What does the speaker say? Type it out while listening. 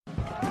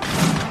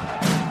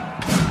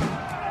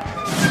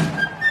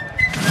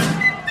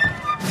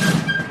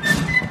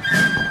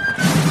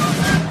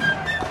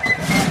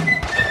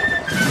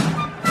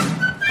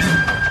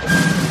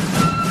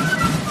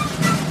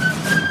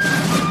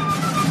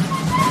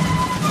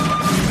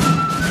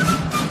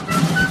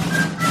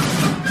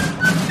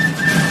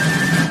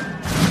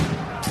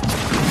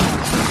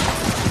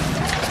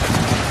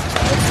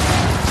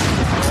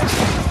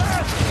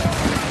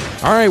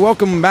All right,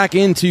 welcome back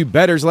into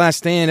Bettor's Last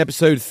Stand,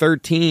 episode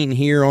 13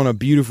 here on a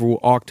beautiful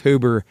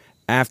October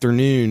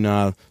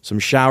afternoon. Some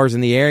showers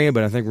in the area,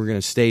 but I think we're going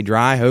to stay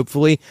dry,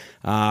 hopefully.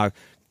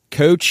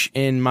 Coach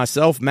and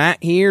myself,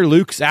 Matt, here.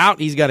 Luke's out.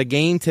 He's got a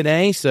game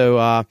today,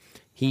 so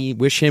he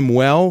wish him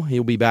well.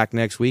 He'll be back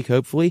next week,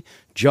 hopefully.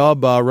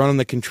 Jubb running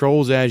the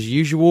controls as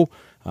usual.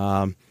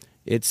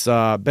 It's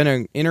been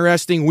an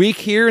interesting week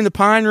here in the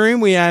Pine Room.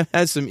 We have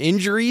had some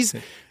injuries.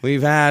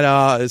 We've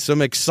had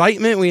some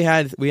excitement. We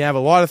have a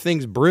lot of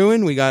things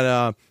brewing. We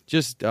got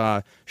just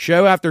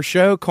show after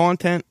show,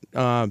 content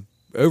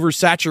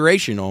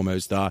oversaturation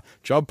almost.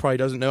 Chubb probably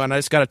doesn't know, and I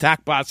just got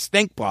attacked by a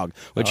stink bug,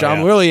 which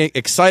I'm really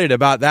excited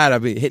about that.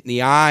 I've been hitting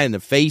the eye and the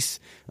face.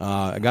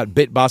 I got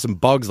bit by some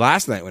bugs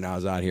last night when I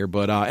was out here.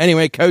 But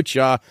anyway, Coach,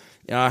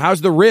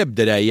 how's the rib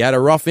today? You had a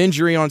rough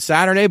injury on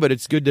Saturday, but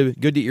it's good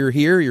that you're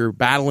here. You're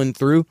battling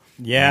through.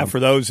 Yeah, for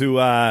those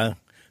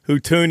who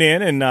tune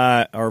in and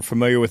are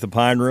familiar with the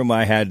Pine Room,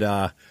 I had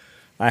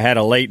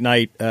a late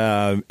night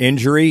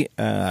injury.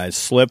 I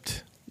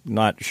slipped.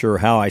 Not sure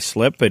how I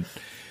slipped, but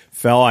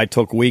fell. I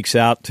took weeks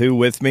out too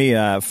with me.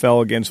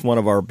 Fell against one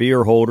of our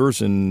beer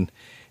holders and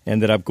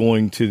ended up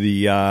going to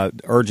the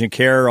urgent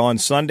care on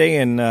Sunday,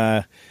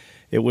 and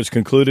it was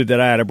concluded that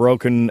I had a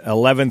broken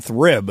 11th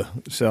rib.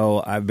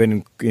 So I've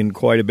been in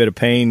quite a bit of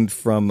pain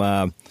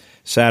from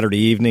Saturday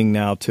evening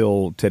now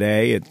till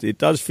today. It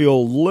does feel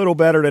a little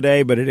better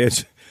today, but it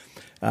is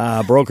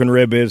broken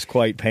rib is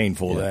quite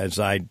painful, as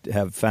I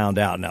have found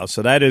out now.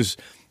 So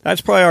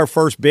that's probably our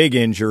first big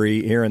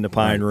injury here in the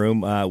Pine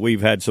Room.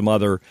 We've had some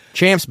other...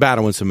 Champ's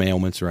battling some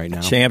ailments right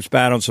now. Champ's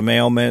battling some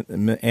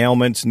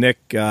ailments.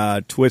 Nick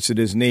twisted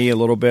his knee a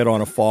little bit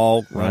on a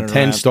fall. A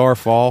 10-star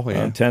fall.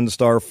 Yeah.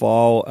 10-star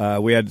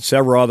fall. We had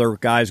several other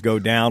guys go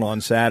down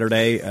on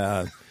Saturday.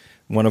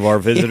 One of our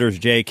visitors,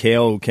 Jake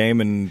Hale, who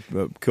came and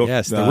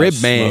cooked the rib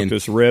man. Smoked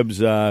us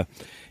ribs.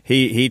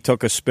 He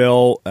took a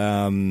spill.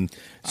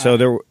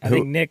 I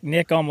think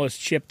Nick almost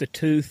chipped a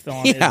tooth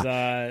on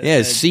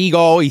his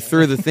seagull. He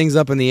threw the things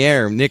up in the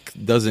air. Nick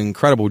does an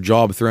incredible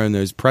job throwing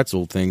those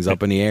pretzel things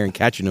up in the air and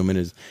catching them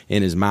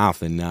in his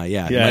mouth. And might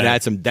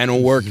had some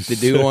dental work to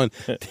do on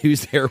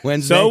Tuesday or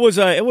Wednesday. So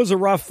it was a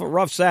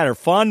rough Saturday,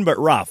 fun but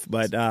rough.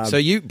 But so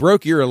you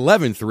broke your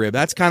 11th rib.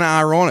 That's kind of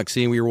ironic,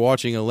 seeing we were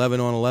watching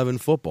 11-on-11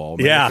 football.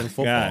 American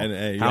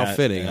football. How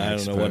fitting. I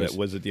don't know what it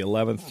was. It the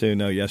 11th too?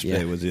 No,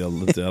 yesterday was the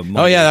Monday.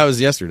 Oh yeah, that was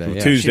yesterday.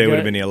 Yeah. Tuesday would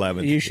have been the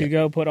 11th. You should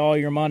go put all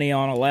your money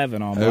on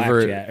 11 on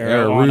over blackjack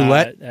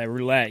roulette.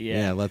 Roulette,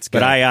 yeah. Let's go.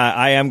 But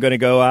I am going to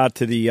go out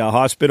to the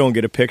hospital and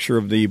get a picture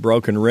of the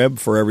broken rib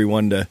for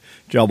everyone to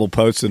jumble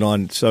post it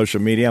on social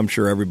media. I'm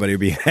sure everybody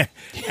will be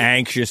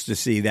anxious to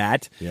see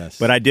that. Yes.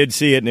 But I did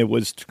see it, and it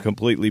was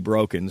completely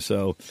broken.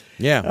 So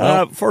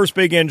first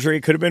big injury.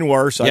 Could have been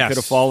worse. I could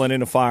have fallen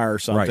in a fire or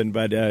something.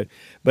 Right.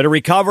 But I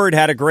recovered,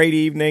 had a great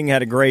evening,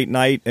 had a great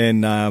night,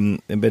 and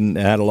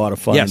had a lot of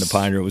fun in the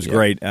Pine Room. It was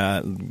great.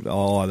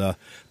 All the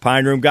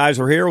Pine Room guys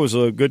were here. It was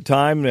a good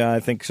time. I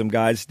think some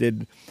guys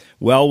did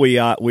well. We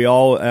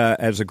all,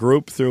 as a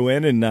group, threw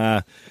in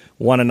and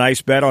won a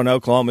nice bet on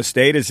Oklahoma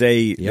State as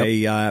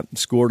they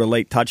scored a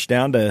late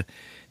touchdown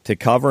to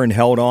cover and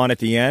held on at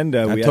the end.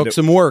 We took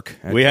some work.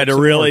 We had to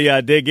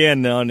really dig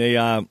in on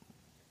the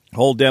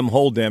hold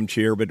them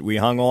cheer, but we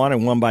hung on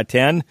and won by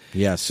 10.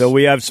 Yes. So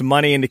we have some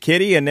money in the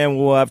kitty, and then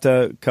we'll have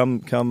to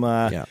come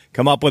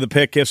up with a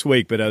pick this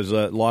week. But it was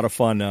a lot of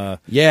fun.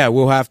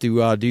 We'll have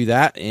to do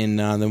that, and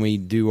then we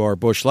do our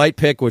Busch Light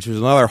pick, which was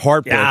another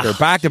heartbreaker.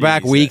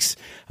 Back-to-back weeks.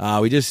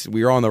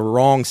 We were on the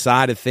wrong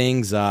side of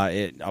things.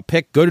 A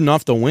pick good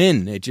enough to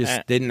win. It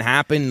just didn't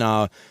happen.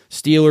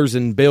 Steelers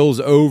and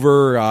Bills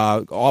over,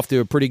 off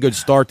to a pretty good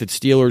start. The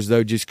Steelers,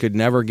 though, just could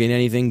never get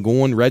anything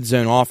going. Red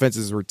zone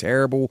offenses were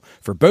terrible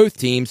for both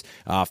teams.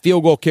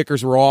 Field goal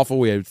kickers were awful.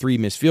 We had 3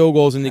 missed field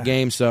goals in the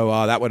game,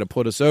 so that would have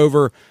put us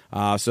over.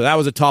 So that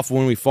was a tough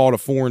one. We fought a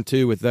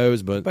 4-2 with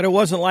those. But it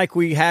wasn't like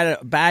we had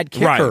a bad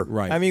kicker.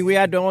 Right. I mean, we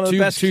had one of the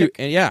best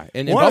kickers.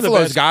 And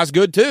Buffalo's guys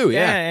good, too.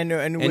 Yeah,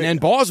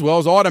 and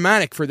Boswell's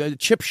automatic for the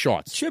chip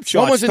shots.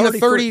 One was in the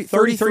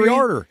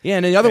 33-yarder. Yeah,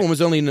 and the other one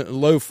was only in the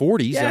low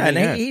 40s.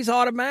 Yeah, he's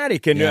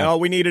automatic,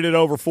 and we needed it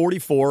over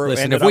 44.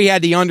 Listen, if we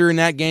had the under in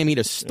that game, he'd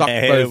have stuck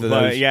both of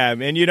those. Yeah,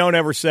 and you don't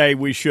ever say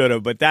we should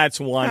have, but that's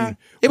one.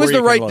 It was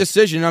the right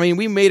decision. I mean,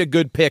 we made a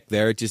good pick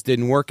there. It just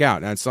didn't work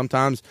out. And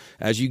sometimes,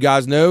 as you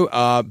guys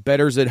know,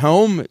 bettors at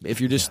home, if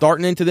you're just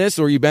starting into this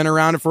or you've been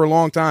around it for a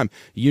long time,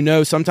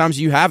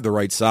 sometimes you have the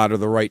right side or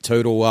the right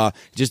total. It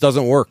just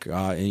doesn't work.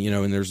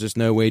 And there's just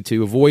no way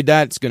to avoid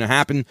that. It's going to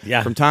happen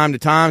from time to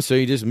time. So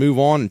you just move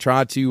on and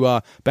try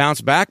to bounce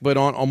back. But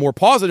on a more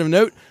positive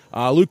note,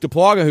 Luke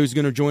Duplaga, who's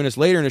going to join us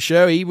later in the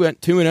show, he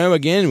went 2-0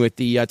 again with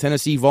the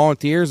Tennessee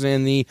Volunteers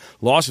and the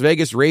Las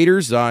Vegas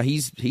Raiders.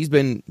 He's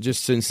been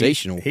just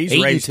sensational. He's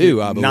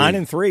 8-2, I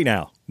believe. 9-3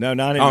 now. No,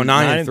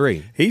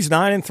 9-3. He's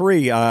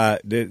 9-3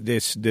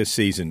 this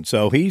season.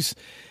 So he's.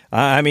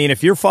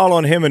 If you're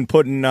following him and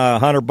putting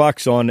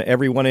 $100 on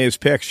every one of his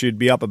picks, you'd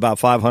be up about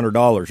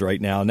 $500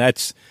 right now, and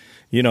that's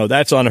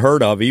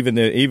unheard of. Even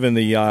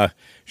the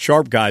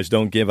sharp guys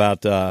don't give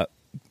out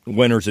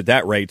winners at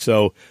that rate.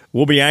 So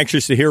we'll be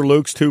anxious to hear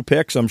Luke's 2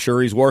 picks. I'm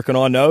sure he's working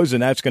on those,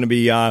 and that's going to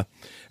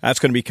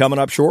be coming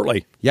up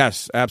shortly.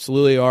 Yes,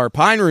 absolutely. Our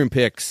Pine Room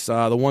picks,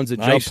 the ones that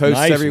jump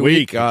posts every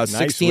week,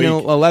 16,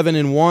 11,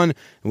 and 1, and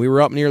we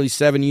were up nearly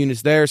 7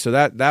 units there, so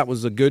that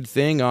was a good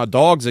thing.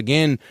 Dogs,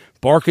 again,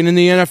 barking in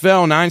the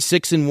NFL,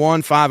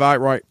 9-6-1,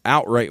 5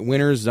 outright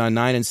winners,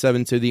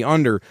 9-7 to the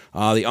under.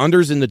 The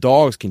unders and the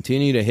dogs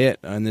continue to hit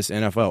in this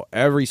NFL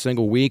every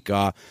single week.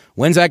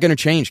 When's that going to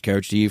change,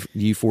 Coach? Do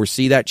you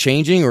foresee that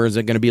changing, or is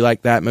it going to be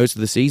like that most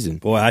of the season?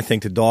 Boy, I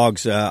think the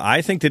dogs.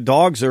 I think the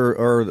dogs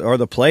are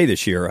the play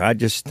this year. I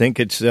just think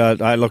it's.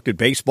 I looked at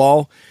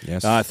baseball.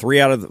 Yes.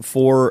 3 out of the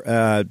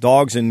 4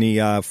 dogs in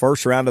the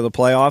first round of the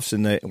playoffs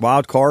in the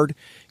wild card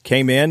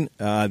came in.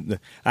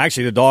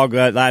 Actually, the dog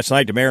last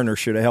night, the Mariners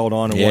should have held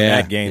on and won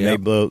that game.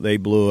 Yep. They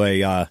blew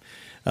a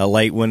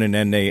late one, and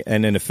then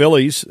the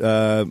Phillies.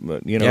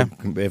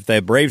 If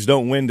the Braves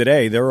don't win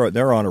today,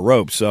 they're on a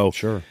rope. So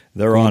sure,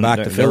 they're going on back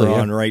to Philly,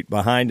 on right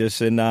behind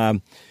us,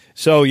 and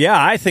so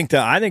I think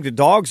the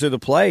dogs are the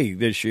play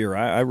this year.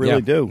 I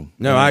really do.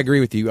 No, I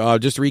agree with you.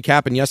 Just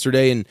recapping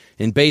yesterday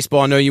in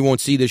baseball. I know you won't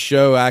see this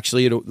show.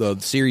 Actually, the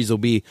series will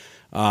be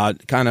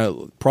kind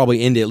of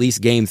probably into at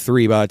least Game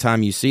 3 by the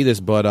time you see this.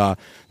 But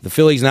the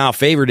Phillies now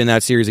favored in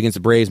that series against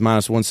the Braves,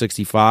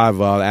 -165.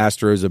 The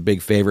Astros a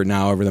big favorite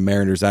now over the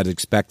Mariners, as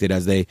expected,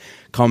 as they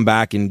come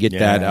back and get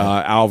that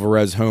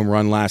Alvarez home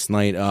run last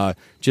night.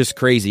 Just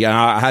crazy.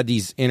 I had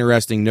these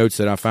interesting notes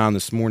that I found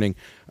this morning.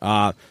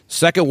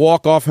 Second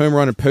walk-off home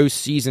run in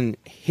postseason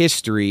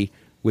history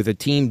with a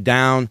team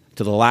down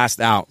to the last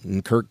out,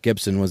 and Kirk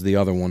Gibson was the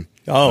other one.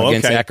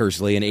 Against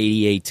Eckersley in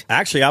 '88.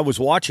 Actually, I was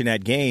watching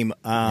that game.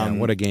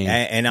 What a game!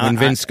 And when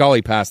Vin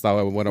Scully passed,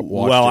 I would have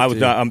watched. Well,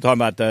 I'm talking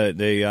about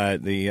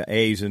the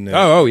A's and the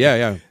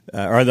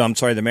I'm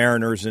sorry, the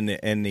Mariners and the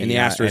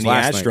Astros.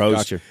 Astros.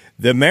 Gotcha.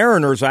 The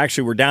Mariners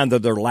actually were down to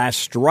their last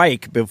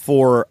strike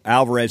before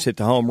Alvarez hit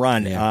the home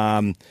run.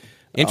 Yeah.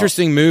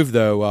 Interesting move,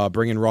 though,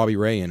 bringing Robbie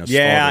Ray in.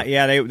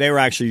 They were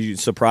actually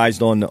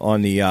surprised on the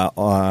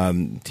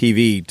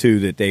TV too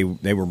that they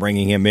were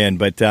bringing him in,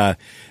 but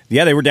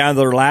they were down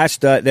to their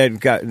last. They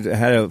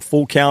had a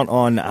full count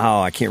on.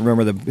 I can't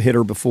remember the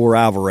hitter before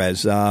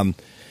Alvarez.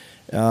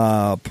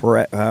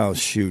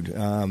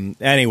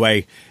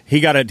 Anyway, he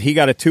got a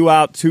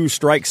 2-out,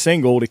 2-strike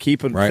single to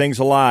keep things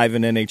alive,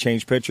 and then they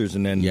changed pitchers,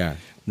 and then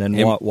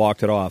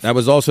walked it off. That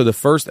was also the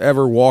first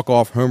ever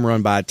walk-off home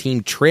run by a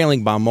team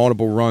trailing by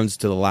multiple runs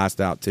to the last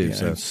out, too. Yeah,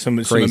 so some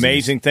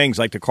amazing things,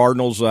 like the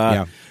Cardinals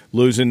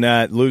losing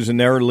their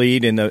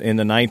lead in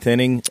the ninth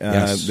inning.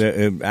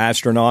 The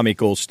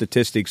astronomical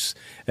statistics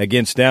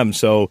against them.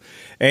 So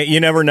you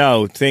never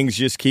know. Things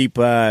just keep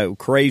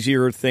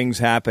crazier things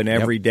happen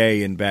every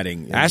day in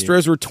betting.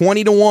 Astros were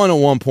 20-1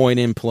 at one point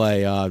in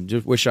play.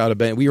 Just wish I'd have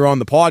been. We were on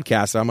the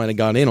podcast. I might have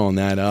got in on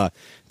that.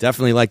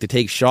 Definitely like to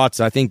take shots.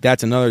 I think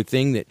that's another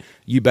thing that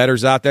you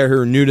bettors out there who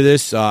are new to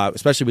this,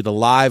 especially with the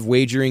live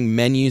wagering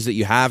menus that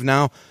you have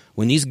now.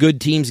 When these good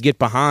teams get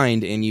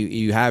behind and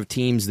you have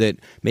teams that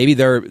maybe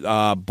their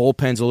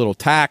bullpen's a little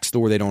taxed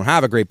or they don't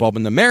have a great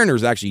bullpen, the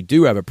Mariners actually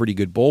do have a pretty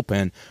good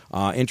bullpen.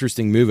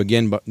 Interesting move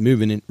again, but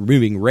moving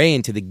Ray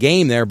into the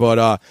game there.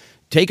 But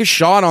take a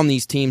shot on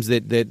these teams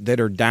that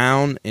are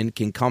down and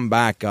can come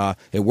back.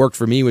 It worked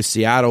for me with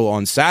Seattle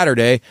on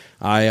Saturday.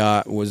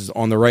 I was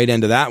on the right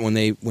end of that when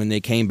they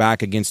came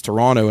back against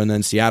Toronto, and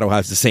then Seattle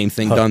has the same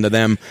thing done to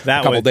them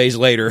a couple days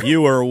later.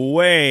 You were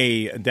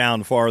way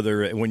down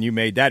farther when you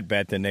made that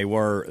bet than they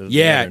were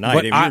the other night.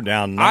 But you were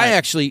down 9. I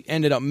actually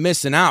ended up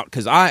missing out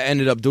because I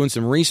ended up doing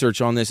some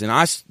research on this, and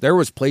there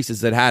was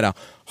places that had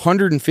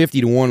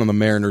 150-1 on the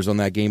Mariners on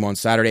that game on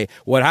Saturday.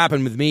 What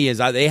happened with me is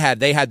they had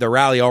the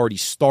rally already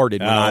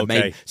started when I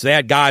made, so they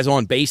had guys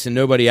on base and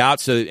nobody out,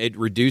 so it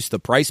reduced the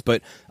price.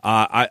 But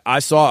I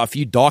saw a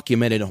few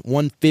documented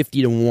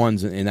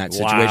 150-1s in that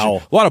situation.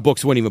 Wow. A lot of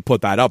books wouldn't even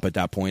put that up at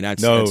that point.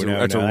 That's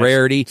a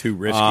rarity. Too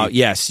risky.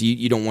 Yes,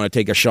 you don't want to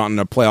take a shot in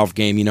a playoff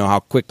game. You know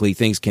how quickly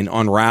things can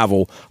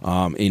unravel.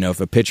 If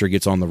a pitcher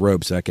gets on the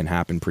ropes, that can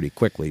happen pretty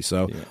quickly.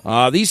 So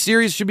these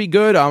series should be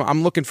good.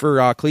 I'm looking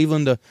for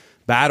Cleveland to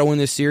battle in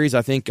this series.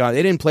 I think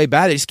they didn't play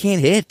bad. They just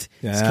can't hit.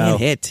 Can't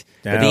hit.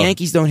 No. But the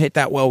Yankees don't hit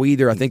that well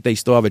either. I think they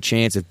still have a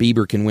chance if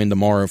Bieber can win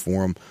tomorrow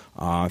for them.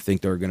 I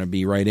think they're going to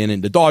be right in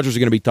it. The Dodgers are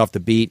going to be tough to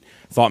beat.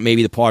 Thought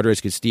maybe the Padres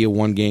could steal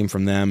one game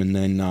from them, and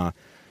then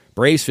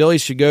Braves,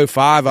 Phillies should go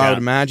 5, I would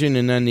imagine,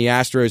 and then the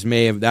Astros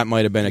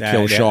might have been a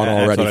kill shot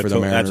already for the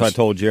Mariners. That's what I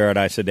told Jared.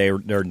 I said they're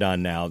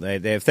done now.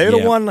 If they'd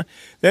have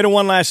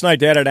won last night,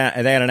 they had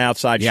an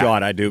outside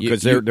shot. I do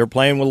because they're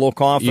playing with a little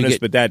confidence,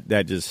 but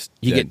that just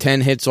get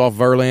 10 hits off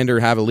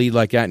Verlander, have a lead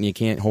like that, and you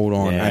can't hold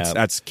on. Yeah.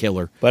 That's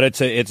killer. But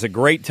it's a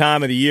great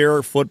time of the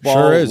year. Football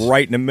sure is.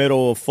 Right in the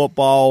middle of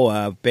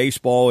football,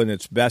 baseball in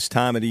its best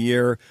time of the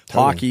year.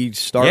 Totally. Hockey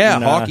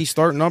starting. Hockey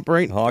starting up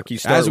right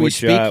as we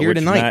speak here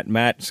tonight.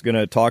 Matt's going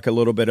to talk a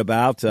little bit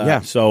about.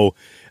 So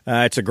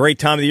it's a great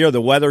time of the year.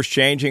 The weather's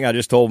changing. I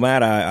just told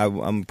Matt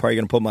I'm probably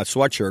going to put my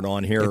sweatshirt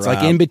on here. It's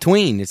like in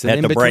between. It's an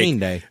in between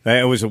day.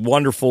 It was a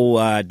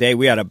wonderful day.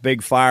 We had a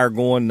big fire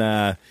going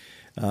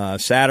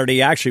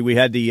Saturday, actually, we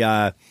had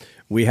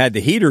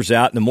the heaters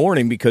out in the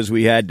morning because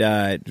we had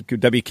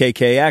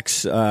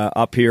WKKX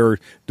up here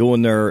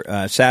doing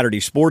their Saturday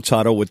sports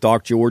huddle with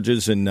Doc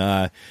Georges and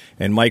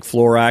Mike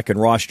Florak and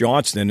Ross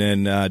Johnston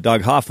and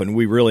Doug Huff, and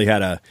we really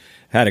had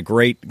a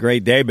great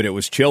day. But it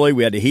was chilly.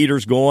 We had the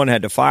heaters going,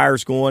 had the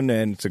fires going,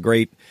 and it's a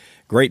great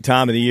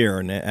time of the year.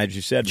 And as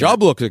you said,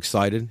 Job looks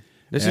excited.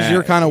 This is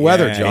your kind of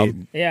weather,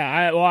 Job. Yeah,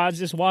 I was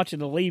just watching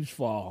the leaves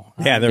fall.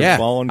 Yeah, they're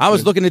falling. I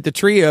was looking at the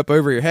tree up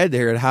over your head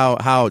there and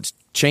how it's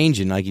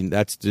changing. Like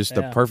that's just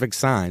a perfect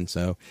sign.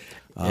 So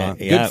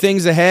good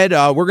things ahead.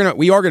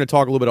 We are gonna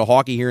talk a little bit of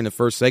hockey here in the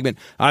first segment.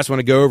 I just want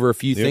to go over a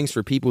few things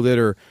for people that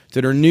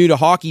are new to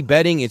hockey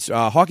betting. It's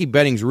hockey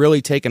betting's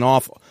really taken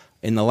off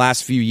in the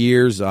last few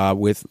years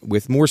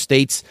with more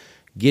states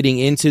getting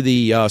into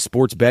the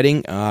sports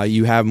betting.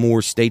 You have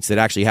more states that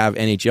actually have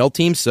NHL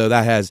teams, so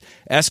that has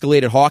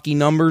escalated hockey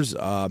numbers,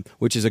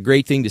 which is a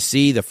great thing to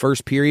see. The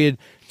first period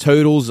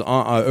totals,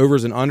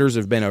 overs and unders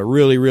have been a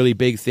really, really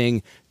big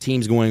thing.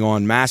 Teams going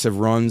on massive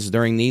runs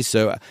during these.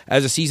 So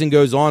as the season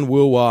goes on,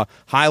 we'll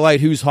highlight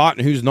who's hot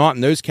and who's not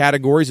in those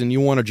categories, and you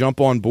want to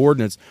jump on board,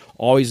 and it's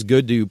always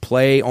good to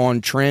play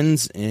on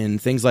trends and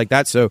things like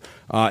that. So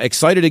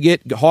excited to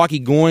get hockey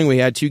going. We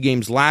had 2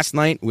 games last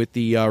night with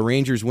the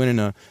Rangers winning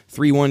a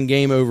 3-1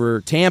 game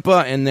over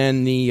Tampa, and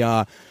then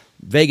the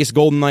Vegas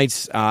Golden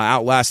Knights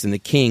outlasting the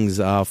Kings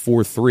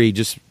 4-3.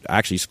 Just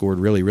actually scored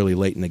really, really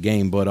late in the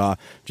game. But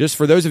just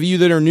for those of you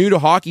that are new to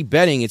hockey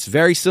betting, it's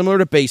very similar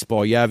to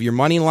baseball. You have your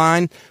money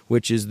line,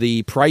 which is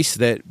the price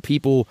that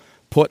people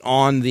put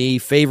on the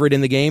favorite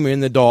in the game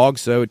and the dog.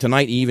 So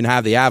tonight you even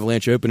have the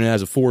Avalanche opening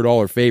as a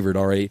 $4 favorite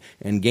already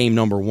in game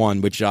number 1,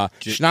 which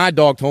Schneid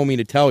Dog told me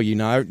to tell you.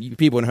 Now, you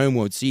people at home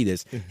won't see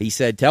this. He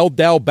said, tell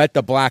Dell bet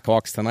the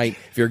Blackhawks tonight.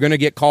 If you're going to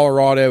get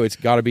Colorado, it's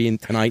got to be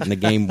tonight in the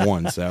game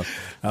 1. So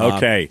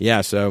okay.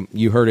 Yeah, so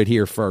you heard it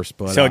here first.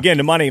 But so again,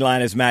 the money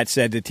line, as Matt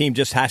said, the team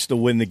just has to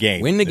win the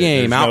game. Win the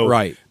game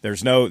outright.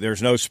 There's no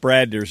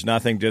spread. There's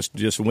nothing.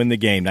 Just win the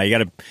game. Now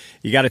you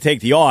got to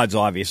take the odds.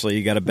 Obviously,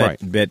 you got to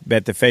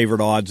bet the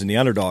favorite odds and the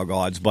underdog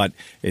odds, but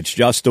it's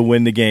just to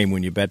win the game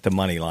when you bet the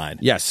money line.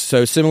 Yes.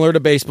 So similar to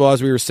baseball,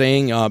 as we were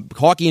saying,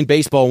 hockey and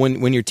baseball.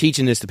 When you're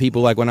teaching this to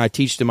people, like when I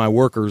teach to my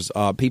workers,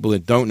 people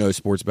that don't know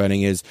sports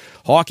betting, is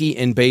hockey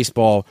and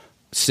baseball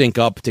sync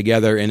up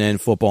together, and then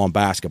football and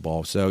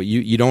basketball. So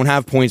you don't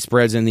have point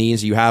spreads in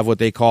these. You have what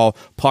they call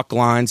puck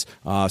lines,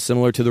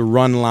 similar to the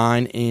run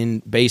line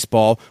in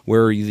baseball,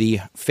 where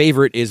the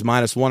favorite is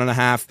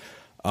 -1.5.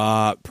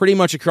 Pretty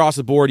much across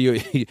the board.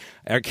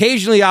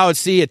 Occasionally I would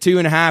see a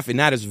 2.5, and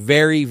that is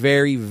very,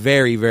 very,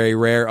 very, very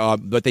rare.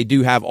 But they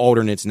do have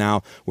alternates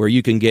now where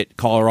you can get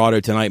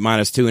Colorado tonight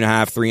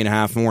 -2.5,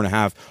 3.5,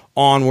 4.5.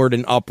 Onward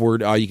and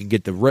upward. You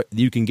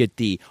can get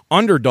the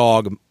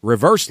underdog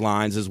reverse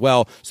lines as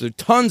well. So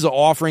tons of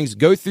offerings.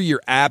 Go through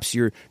your apps,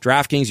 your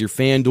DraftKings, your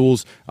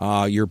FanDuels,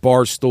 your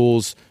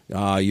Barstools,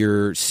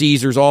 your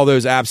Caesars, all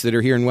those apps that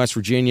are here in West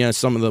Virginia.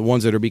 Some of the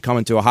ones that are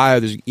coming to Ohio,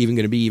 there's even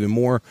going to be even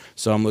more.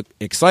 So I'm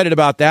excited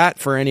about that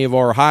for any of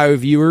our Ohio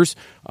viewers.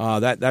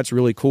 That's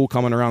really cool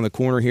coming around the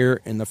corner here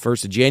in the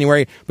 1st of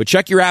January. But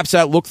check your apps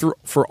out. Look through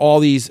for all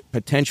these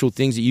potential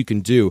things that you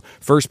can do.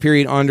 First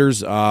period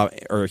unders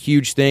are a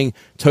huge thing.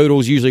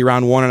 Totals usually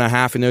around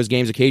 1.5 in those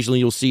games. Occasionally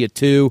you'll see a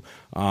 2.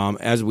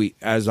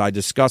 As I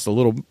discussed a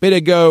little bit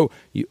ago,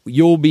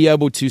 you'll be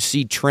able to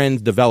see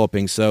trends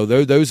developing. So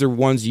those are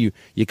ones you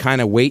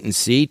kind of wait and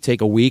see. Take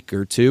a week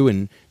or 2,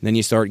 and then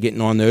you start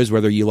getting on those,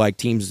 whether you like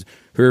teams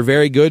who are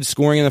very good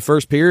scoring in the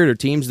first period or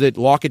teams that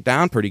lock it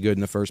down pretty good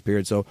in the first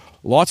period. So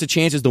lots of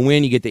chances to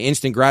win. You get the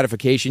instant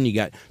gratification. You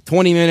got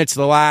 20 minutes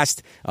to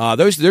last.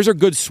 Those are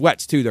good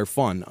sweats too. They're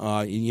fun.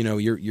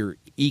 You're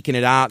eking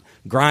it out,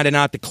 grinding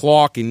out the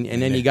clock, and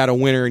then you got a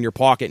winner in your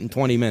pocket in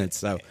 20 minutes.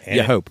 So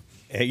you hope.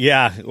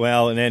 Yeah,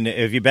 well, and then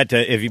if you bet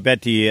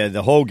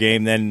the whole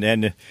game,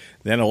 then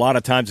a lot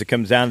of times it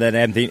comes down to that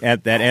empty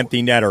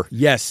netter.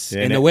 Yes,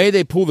 and the way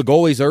they pull the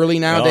goalies early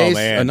nowadays,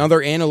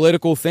 another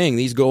analytical thing.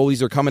 These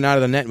goalies are coming out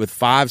of the net with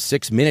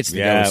 5-6 minutes to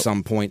go at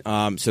some point.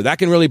 So that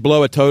can really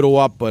blow a total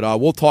up. But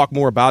we'll talk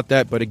more about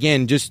that. But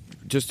again, just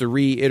to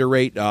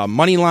reiterate,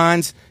 money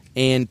lines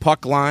and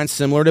puck lines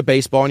similar to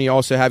baseball, and you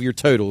also have your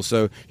totals.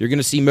 So you're going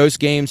to see most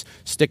games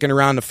sticking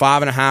around the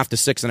 5.5 to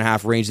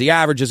 6.5 range. The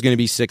average is going to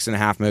be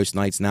 6.5 most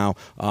nights now.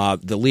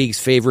 The league's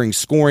favoring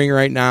scoring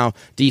right now.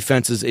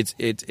 Defenses, it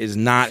is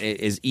not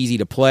as easy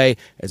to play.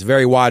 It's a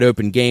very wide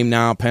open game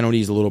now.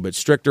 Penalties a little bit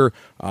stricter,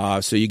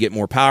 so you get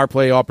more power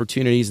play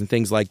opportunities and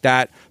things like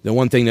that. The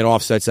one thing that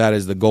offsets that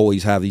is the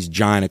goalies have these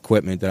giant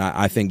equipment that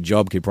I think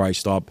Jubb could probably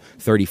stop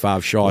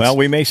 35 shots. Well,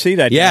 we may see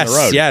that down the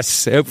road.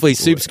 Yes. Hopefully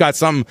Soup's got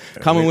something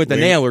coming with the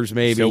nailers,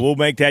 maybe. So we'll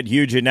make that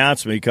huge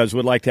announcement because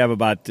we'd like to have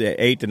about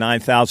 8,000 to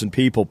 9,000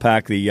 people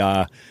pack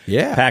the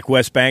pack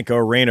West Banco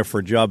Arena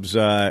for Jubb's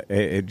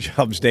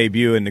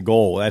debut in the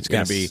goal. That's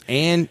going to be,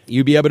 and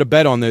you'll be able to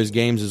bet on those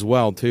games as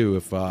well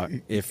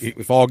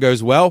if all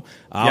goes well.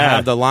 I'll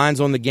have the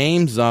lines on the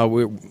games.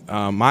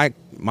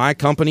 my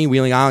company,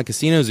 Wheeling Island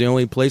Casino, is the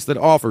only place that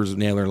offers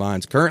nailer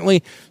lines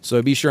currently.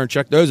 So be sure and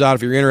check those out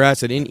if you're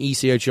interested in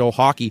ECHL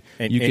hockey.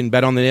 You can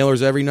bet on the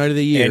nailers every night of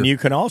the year. And you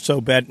can also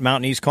bet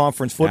Mountain East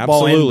Conference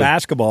football and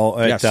basketball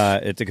at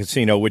the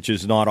casino, which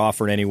is not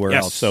offered anywhere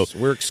else. So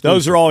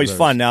those are always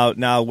fun.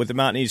 Now with the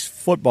Mountain East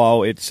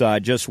football, it's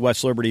just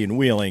West Liberty and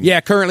Wheeling.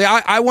 Yeah, currently.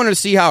 I wanted to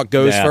see how it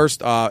goes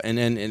first, and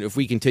then if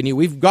we continue.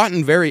 We've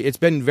gotten it's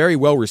been very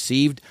well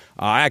received.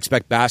 I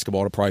expect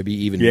basketball to probably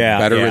be even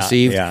better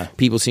received. Yeah.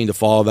 People seem to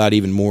follow that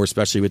even more,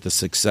 especially with the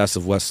success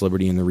of West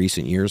Liberty in the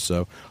recent years.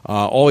 So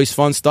always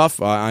fun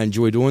stuff. I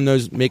enjoy doing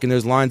those, making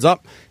those lines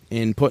up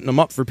and putting them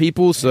up for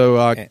people.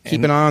 So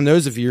keep an eye on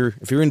those if you're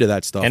into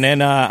that stuff. And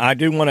then I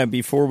do want to,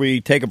 before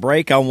we take a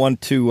break, I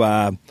want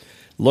to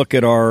look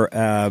at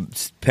our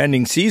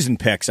pending season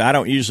picks. I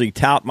don't usually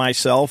tout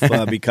myself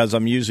because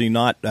I'm usually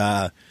not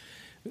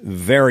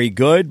very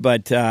good.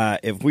 But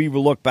if we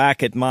look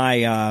back at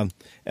my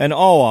and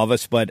all of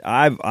us, but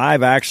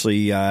I've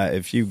actually,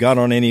 if you got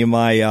on any of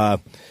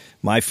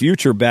my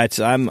future bets,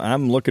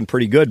 I'm looking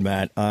pretty good,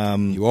 Matt.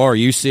 You are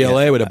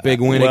UCLA with a big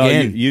win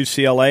again.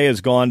 UCLA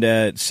has gone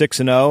to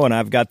 6-0, and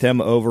I've got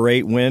them over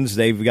 8 wins.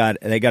 They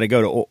got to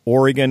go to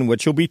Oregon,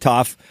 which will be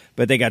tough,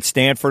 but they got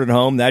Stanford at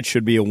home. That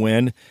should be a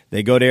win.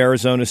 They go to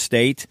Arizona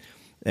State.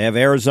 They have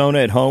Arizona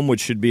at home,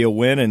 which should be a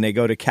win, and they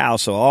go to Cal.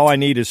 So all I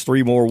need is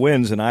 3 more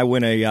wins, and I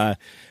win a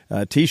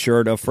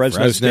T-shirt, a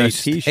Fresno State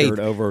T-shirt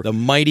over the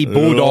mighty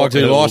Bulldogs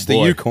who lost to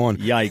UConn.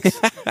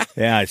 Yikes!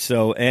 Yeah.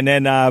 So and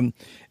then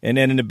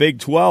in the Big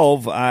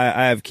 12,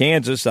 I have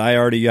Kansas. I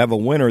already have a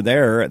winner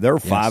there. They're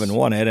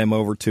 5-1. I had them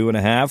over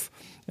 2.5.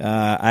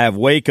 I have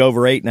Wake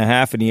over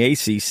 8.5 in the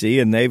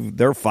ACC, and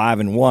they're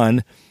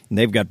 5-1. And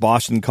they've got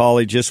Boston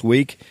College this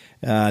week.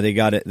 They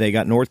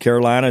got North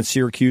Carolina and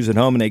Syracuse at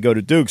home, and they go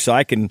to Duke. So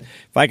if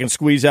I can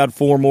squeeze out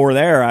 4 more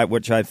there,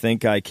 which I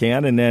think I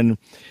can, and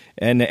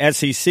the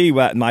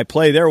SEC, my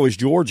play there was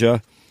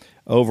Georgia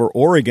over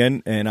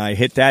Oregon, and I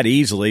hit that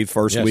easily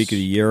first week of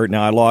the year.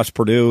 Now I lost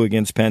Purdue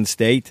against Penn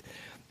State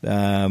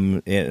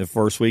in the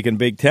first week in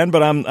Big Ten,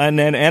 and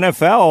then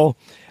NFL.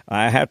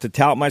 I have to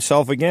tout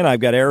myself again. I've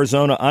got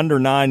Arizona under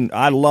 9.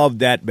 I love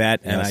that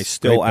bet, and I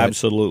still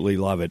absolutely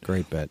love it.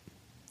 Great bet.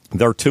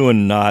 They're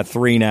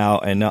 2-3 now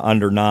and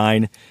under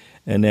 9.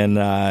 And then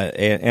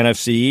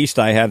NFC East,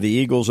 I have the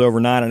Eagles over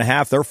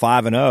 9.5. They're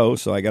 5-0,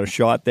 so I got a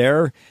shot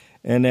there.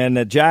 And then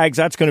the Jags,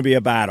 that's going to be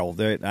a battle.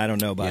 I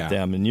don't know about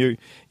them. And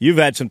you've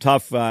had some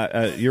tough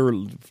your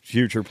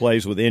future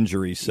plays with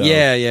injuries. So.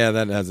 Yeah,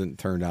 that hasn't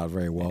turned out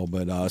very well.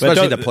 But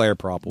especially the player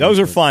prop. Those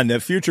are fun.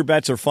 The future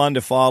bets are fun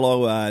to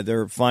follow.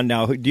 They're fun.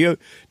 Now, do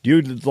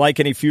you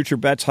like any future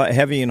bets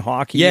heavy in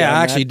hockey? Yeah,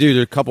 I actually do.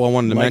 There's a couple I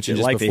wanted to mention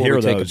just before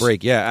we take a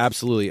break. Yeah,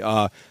 absolutely.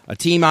 A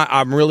team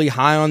I'm really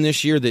high on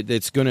this year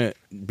that's going to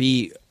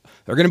be.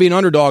 They're going to be an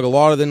underdog a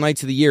lot of the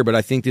nights of the year, but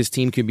I think this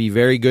team could be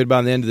very good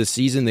by the end of the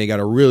season. They got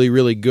a really,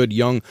 really good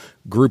young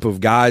group of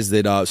guys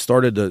that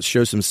started to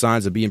show some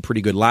signs of being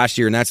pretty good last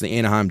year, and that's the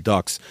Anaheim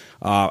Ducks.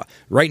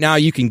 Right now,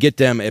 you can get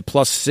them at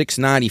plus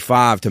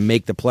 695 to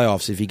make the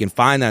playoffs if you can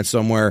find that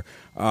somewhere.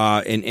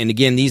 And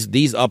again, these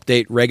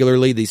update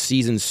regularly. The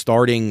season's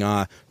starting,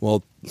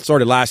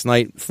 started last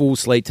night, full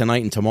slate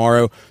tonight and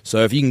tomorrow. So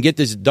if you can get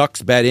this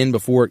Ducks bet in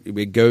before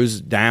it goes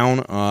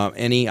down,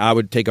 I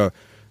would take a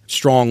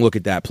strong look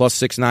at that. Plus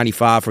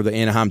 695 for the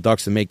Anaheim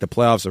Ducks to make the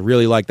playoffs. I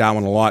really like that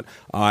one a lot.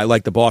 I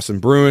like the Boston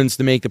Bruins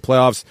to make the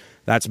playoffs.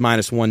 That's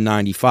minus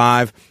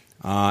 195.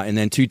 And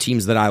then 2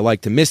 teams that I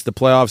like to miss the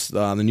playoffs,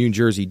 the New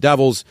Jersey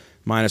Devils,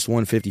 minus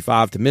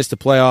 155 to miss the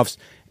playoffs.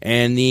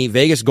 And the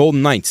Vegas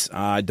Golden Knights.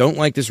 I don't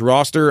like this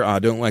roster. I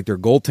don't like their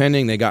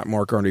goaltending. They got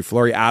Marc-Andre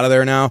Fleury out of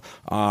there now.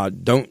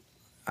 Don't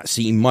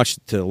see much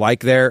to like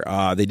there.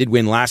 They did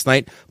win last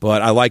night,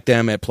 but I like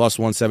them at plus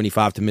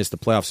 175 to miss the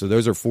playoffs. So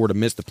those are 4 to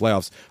miss the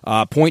playoffs.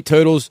 Point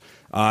totals,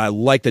 I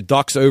like the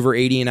Ducks over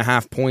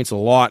 80.5 points a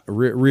lot.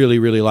 Really,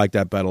 really like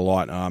that bet a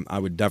lot. I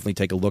would definitely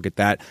take a look at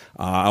that.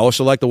 I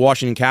also like the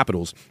Washington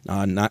Capitals,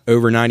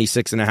 over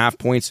 96.5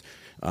 points.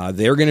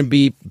 They're going to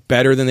be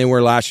better than they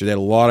were last year. They had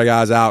a lot of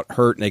guys out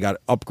hurt, and they got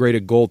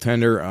upgraded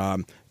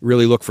goaltender.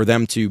 Really look for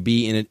them to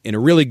be in a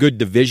really good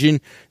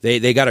division.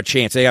 They got a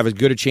chance. They have as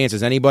good a chance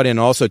as anybody, and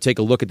also take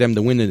a look at them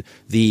to win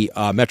the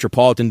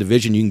Metropolitan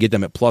Division. You can get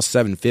them at plus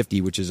 750,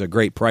 which is a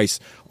great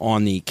price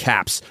on the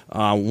Caps.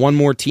 One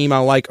more team I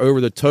like over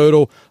the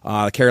total,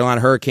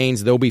 Carolina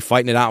Hurricanes. They'll be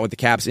fighting it out with the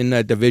Caps in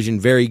that division.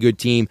 Very good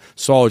team,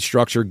 solid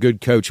structure, good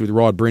coach with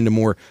Rod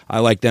Brindamore. I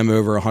like them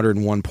over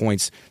 101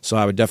 points, so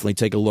I would definitely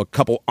take a look.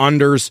 Couple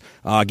unders.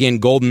 Again,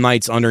 Golden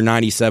Knights under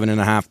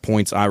 97.5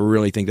 points. I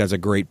really think that's a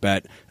great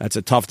bet. That's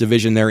a tough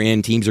division they're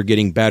in. Teams are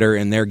getting better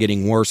and they're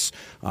getting worse.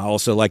 I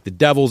also like the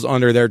Devils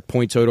under their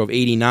point total of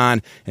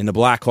 89 and the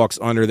Blackhawks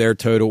under their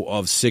total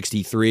of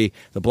 63.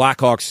 The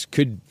Blackhawks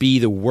could be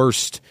the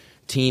worst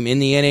team in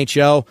the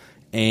NHL,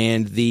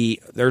 and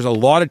there's a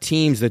lot of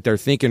teams that they're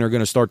thinking are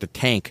going to start to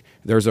tank.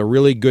 There's a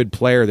really good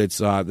player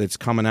that's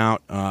coming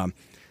out.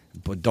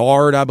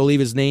 Bedard, I believe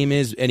his name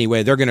is.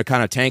 Anyway, they're going to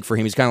kind of tank for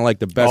him. He's kind of like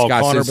the best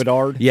guy. Connor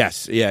Bedard?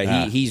 Yes,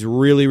 yeah. He's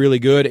really, really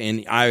good,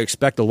 and I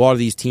expect a lot of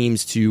these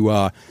teams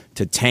to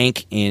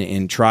tank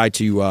and try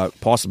to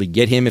possibly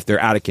get him if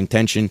they're out of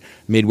contention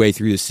midway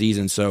through the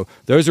season. So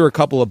those are a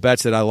couple of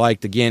bets that I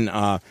liked. Again,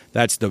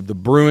 that's the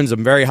Bruins.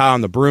 I'm very high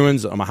on the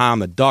Bruins. I'm high on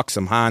the Ducks.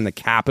 I'm high on the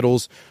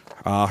Capitals.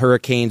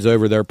 Hurricanes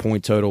over their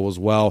point total as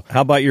well.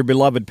 How about your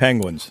beloved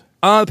Penguins?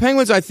 The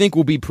Penguins, I think,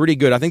 will be pretty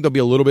good. I think they'll be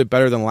a little bit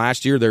better than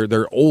last year.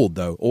 They're old,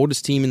 though.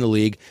 Oldest team in the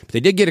league. But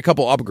they did get a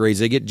couple upgrades.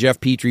 They get Jeff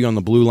Petrie on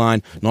the blue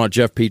line. Not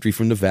Jeff Petrie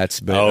from the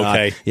Vets. But,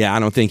 okay. I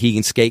don't think he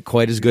can skate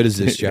quite as good as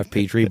this Jeff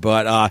Petrie.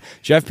 But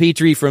Jeff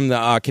Petrie from the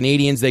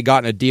Canadiens, they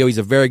got in a deal. He's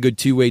a very good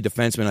two-way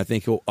defenseman. I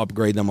think he'll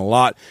upgrade them a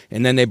lot.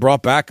 And then they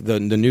brought back the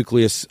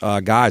nucleus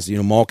guys.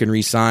 Malkin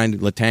re-signed.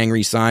 Letang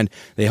re-signed.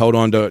 They held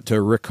on to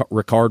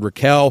Ricard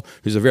Raquel,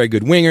 who's a very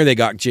good winger. They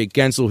got Jake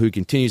Gensel, who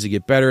continues to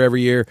get better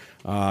every year.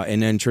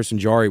 And then Tristan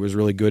Jarry was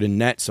really good in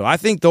net, so I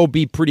think they'll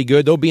be pretty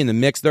good. They'll be in the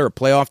mix. They're a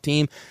playoff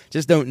team.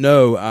 Just don't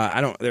know.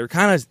 They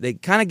kind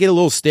of get a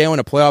little stale in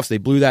the playoffs. They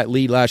blew that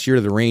lead last year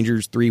to the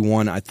Rangers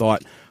 3-1. I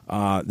thought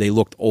they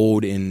looked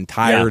old and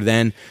tired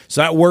then, so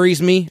that worries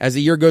me as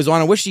the year goes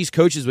on. I wish these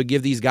coaches would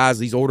give these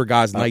older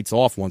guys, nights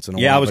off once in a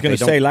while. Yeah, I was going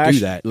to say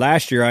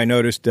last year I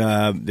noticed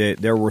that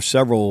there were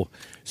several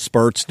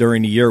spurts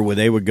during the year where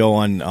they would go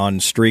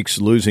on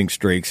streaks, losing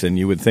streaks, and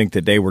you would think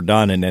that they were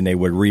done, and then they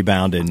would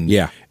rebound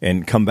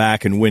and come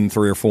back and win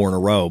 3 or 4 in a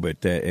row.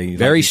 But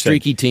very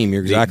streaky team.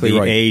 You're exactly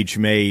right. The age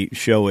may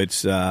show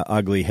its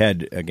ugly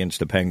head against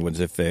the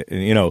Penguins if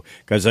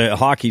because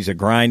hockey's a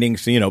grinding.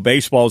 So,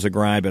 baseball's a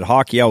grind, but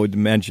hockey I would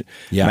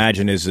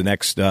imagine is the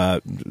next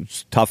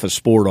toughest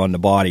sport on the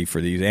body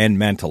for these and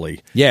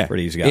mentally for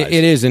these guys.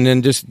 It is, and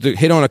then just to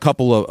hit on a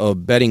couple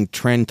of betting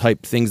trend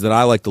type things that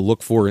I like to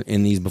look for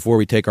in these before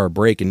we take our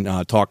break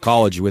and talk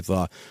college with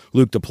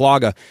Luke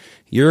Duplaga.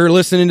 You're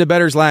listening to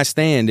Bettor's Last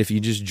Stand if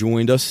you just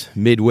joined us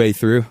midway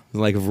through,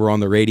 like if we're on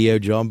the radio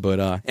jump.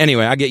 But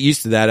anyway, I get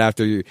used to that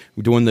after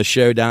doing the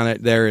show down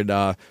there at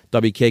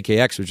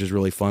WKKX, which is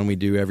really fun. We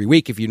do every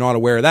week. If you're not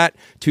aware of that,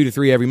 2 to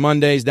 3 every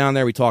Mondays down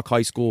there. We talk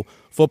high school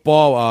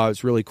football.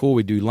 It's really cool.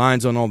 We do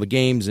lines on all the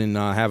games and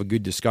have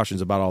good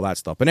discussions about all that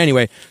stuff. But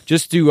anyway,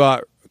 just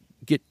to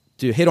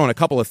hit on a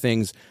couple of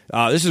things.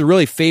 This is a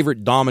really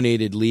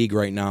favorite-dominated league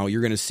right now.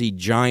 You're going to see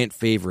giant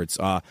favorites.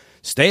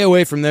 Stay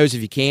away from those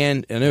if you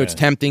can. I know it's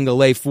tempting to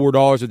lay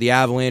 $4 with the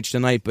Avalanche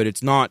tonight, but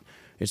it's not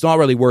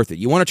really worth it.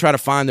 You want to try to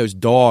find those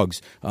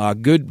dogs,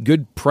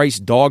 good price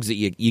dogs that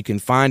you can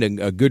find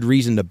a good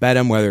reason to bet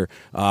them, whether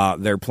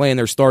they're playing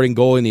their starting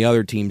goalie and the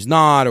other team's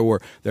not, or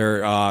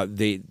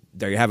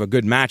they have a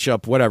good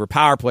matchup, whatever,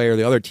 power play, or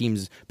the other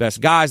team's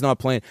best guy's not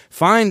playing.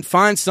 Find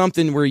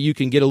something where you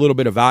can get a little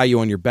bit of value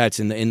on your bets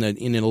in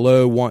the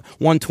low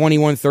 120,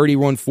 130,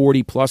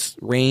 140 plus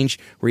range,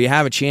 where you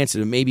have a chance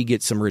to maybe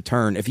get some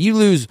return. If you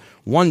lose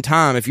one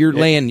time, if you're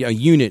laying a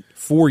unit,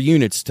 4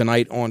 units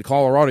tonight on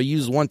Colorado, you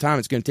lose one time,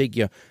 it's going to take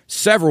you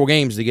several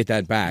games to get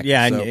that back.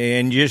 Yeah, so.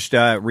 and just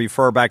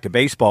refer back to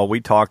baseball.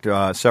 We talked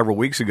several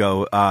weeks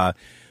ago.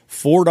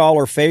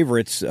 $4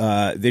 favorites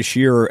this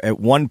year. At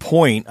one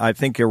point, I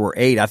think there were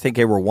 8. I think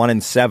they were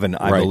 1-7.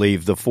 I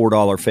believe the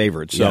 $4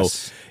 favorites. So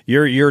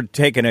you're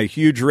taking a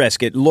huge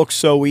risk. It looks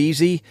so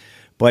easy,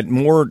 but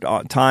more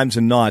times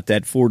than not,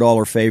 that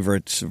 $4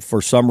 favorites for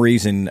some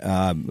reason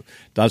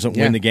doesn't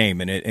win the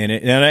game. And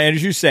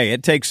as you say,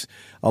 it takes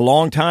a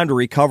long time to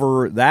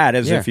recover that.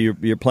 As if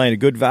you're playing a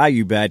good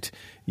value bet.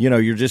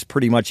 You're just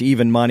pretty much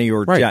even money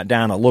or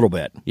down a little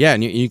bit. Yeah,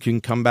 and you can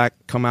come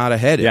out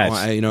ahead.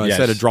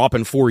 Instead of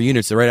dropping 4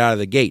 units right out of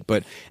the gate.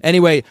 But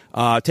anyway,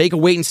 take a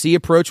wait and see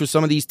approach with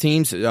some of these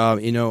teams.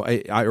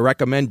 I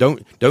recommend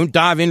don't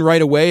dive in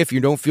right away if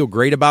you don't feel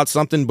great about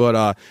something.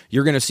 But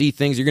you're going to see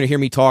things. You're going to hear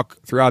me talk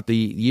throughout the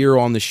year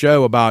on the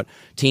show about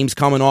teams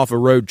coming off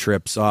of road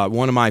trips.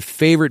 One of my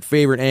favorite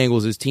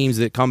angles is teams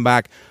that come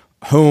back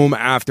home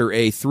after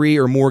a 3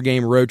 or more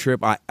game road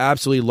trip. I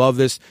absolutely love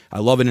this. I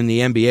love it in the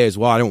NBA as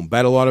well. I don't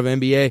bet a lot of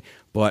NBA,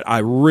 but I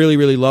really,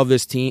 really love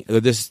this team.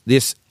 This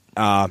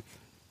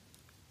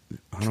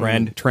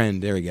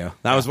Trend. There we go.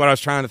 That was what I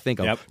was trying to think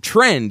of. Yep.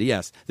 Trend,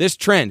 yes. This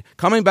trend.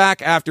 Coming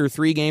back after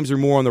 3 games or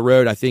more on the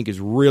road, I think, is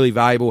really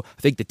valuable.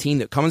 I think the team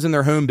that comes in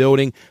their home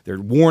building, they're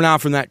worn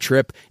out from that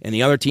trip, and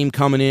the other team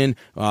coming in,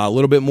 a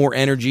little bit more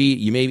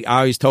energy. I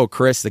always tell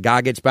Chris, the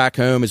guy gets back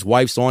home, his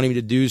wife's on him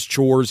to do his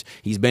chores.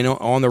 He's been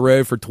on the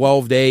road for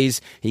 12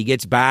 days. He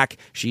gets back.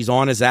 She's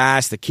on his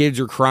ass. The kids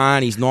are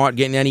crying. He's not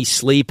getting any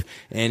sleep,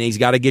 and he's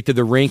got to get to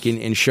the rink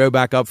and show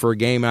back up for a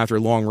game after a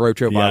long road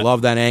trip. Yeah. I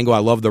love that angle. I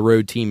love the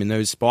road team in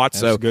those spots.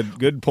 That's so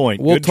good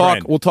point. We'll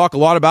talk a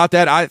lot about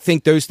that. I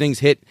think those things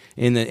hit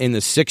in the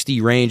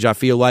 60 range. I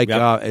feel like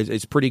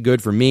it's pretty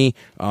good for me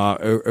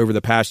over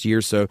the past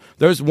year. So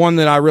there's one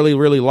that I really,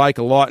 really like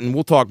a lot, and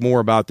we'll talk more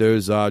about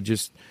those.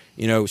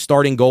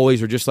 Starting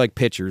goalies are just like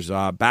pitchers,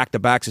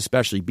 back-to-backs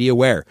especially. Be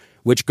aware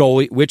which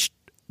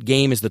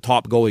game is the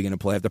top goalie going to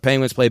play? If the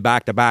Penguins play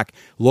back-to-back,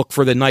 look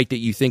for the night that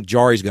you think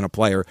Jari's going to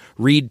play, or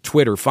read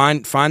Twitter.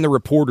 Find the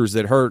reporters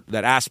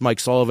that asked Mike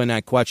Sullivan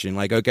that question.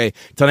 Like, okay,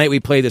 tonight we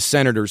play the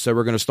Senators, so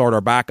we're going to start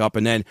our backup,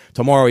 and then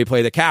tomorrow we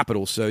play the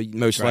Capitals, so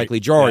most likely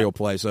Jari will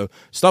play. So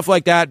stuff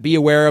like that, be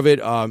aware of it.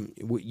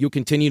 You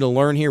continue to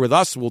learn here with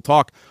us. We'll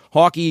talk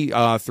hockey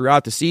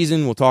throughout the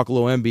season. We'll talk a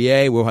little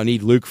NBA. We'll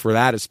need Luke for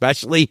that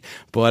especially.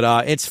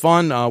 But it's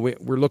fun.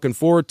 We're looking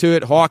forward to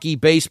it. Hockey,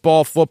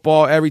 baseball,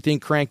 football, everything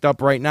cranked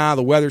up right now.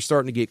 The weather's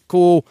starting to get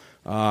cool.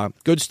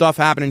 Good stuff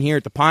happening here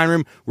at the Pine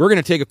Room. We're going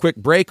to take a quick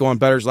break on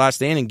Bettor's Last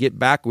Stand and get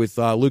back with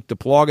Luke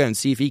Duplaga and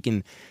see if he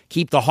can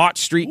keep the hot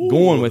streak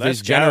going with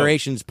his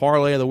Generations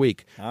Parlay of the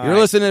Week. You're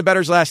listening to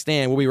Bettor's Last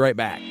Stand. We'll be right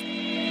back.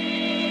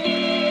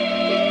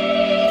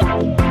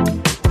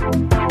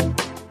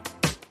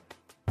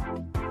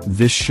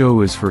 This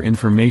show is for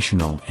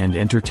informational and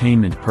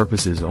entertainment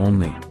purposes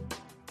only.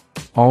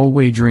 All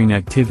wagering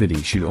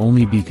activity should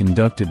only be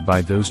conducted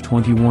by those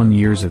 21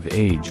 years of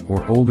age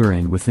or older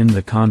and within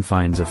the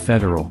confines of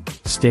federal,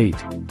 state,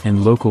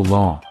 and local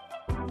law.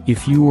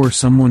 If you or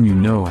someone you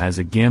know has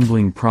a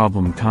gambling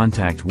problem,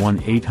 contact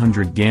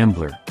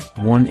 1-800-GAMBLER,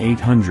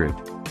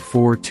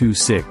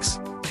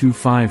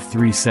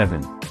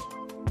 1-800-426-2537.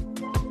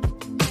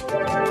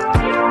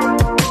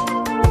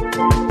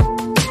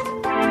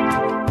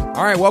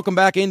 All right, welcome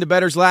back into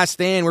Bettor's Last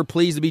Stand. We're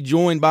pleased to be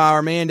joined by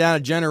our man down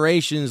at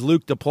Generations,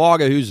 Luke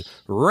Duplaga, who's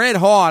red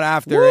hot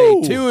after a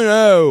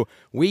 2-0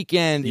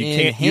 weekend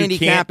in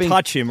handicapping. You can't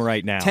touch him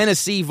right now.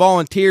 Tennessee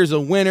Volunteers a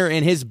winner,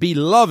 and his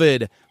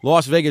beloved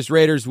Las Vegas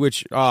Raiders,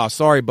 which,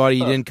 sorry, buddy,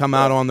 you didn't come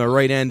out on the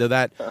right end of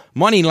that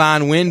money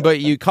line win, but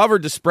you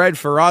covered the spread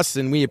for us,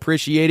 and we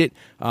appreciate it.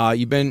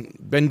 You've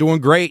been doing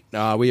great.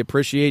 We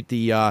appreciate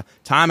the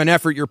time and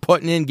effort you're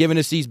putting in, giving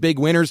us these big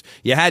winners.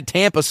 You had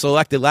Tampa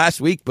selected last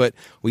week, but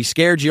we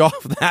scared you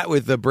off that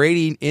with the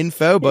Brady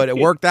info, but it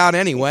worked out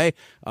anyway.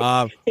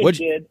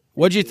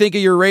 What'd you think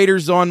of your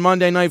Raiders on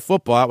Monday Night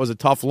Football? That was a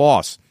tough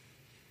loss.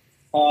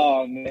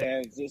 Oh,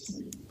 man.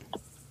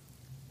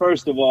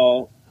 First of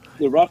all,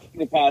 the roughing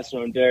the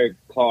passer on Derek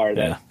Carr,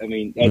 you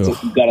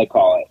got to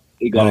call it.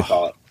 You got to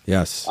call it.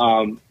 Yes.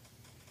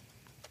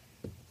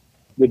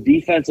 The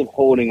defensive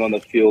holding on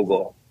the field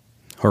goal.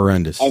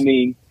 Horrendous. I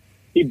mean,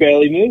 he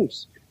barely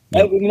moves.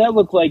 Yep. That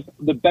looked like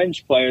the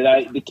bench player.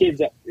 The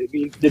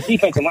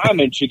defensive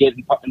lineman should get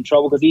in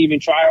trouble because he even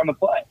tried on the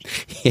play.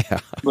 Yeah.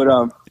 But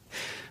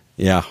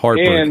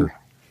heartbreaker. And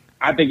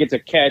I think it's a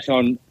catch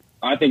on.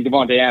 I think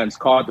Devontae Adams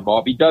caught the ball.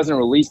 If he doesn't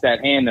release that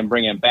hand and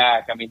bring it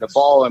back, the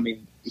ball.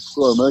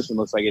 Slow motion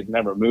looks like it's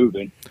never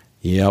moving.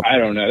 Yep. I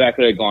don't know. That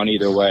could have gone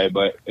either way,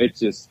 but it's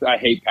just I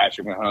hate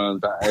Patrick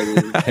Mahomes.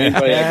 Anybody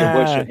that can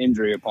wish an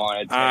injury upon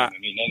it.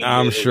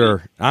 I'm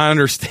sure. I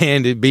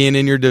understand it being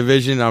in your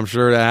division. I'm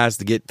sure that has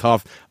to get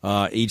tough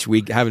each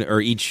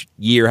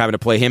year having to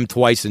play him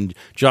twice and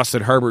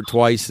Justin Herbert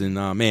twice, and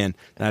man,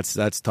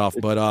 that's tough.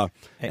 But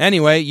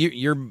anyway,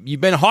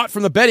 you've been hot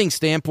from the betting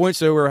standpoint,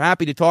 so we're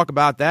happy to talk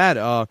about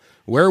that.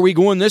 Where are we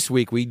going this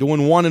week? We doing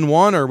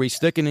 1-1, or are we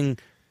sticking in?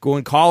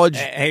 Going college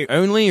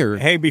only,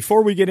 or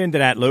before we get into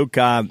that, Luke,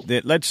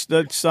 let's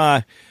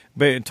talk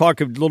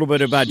a little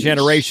bit about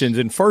Generations.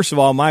 And first of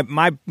all,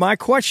 my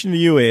question to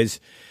you is,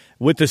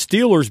 with the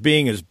Steelers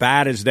being as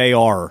bad as they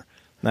are,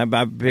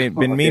 I've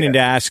been meaning to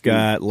ask,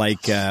 guys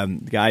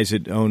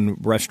that own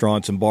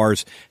restaurants and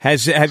bars,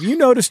 have you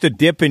noticed a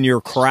dip in your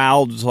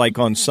crowds, like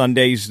on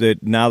Sundays,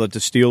 that now that the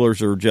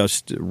Steelers are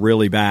just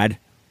really bad?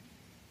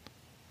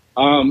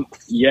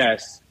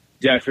 Yes,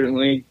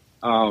 definitely.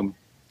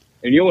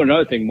 And you know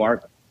another thing,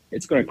 Mark?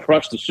 It's going to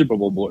crush the Super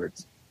Bowl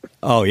boards.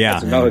 Oh, yeah.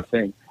 That's another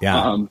thing.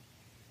 Yeah.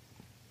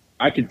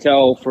 I could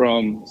tell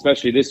from,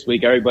 especially this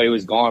week, everybody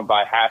was gone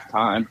by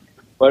halftime.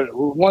 But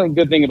one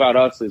good thing about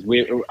us is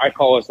I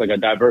call us like a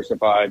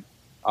diversified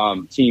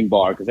team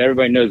bar, because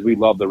everybody knows we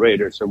love the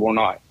Raiders, so we're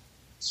not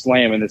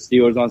slamming the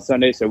Steelers on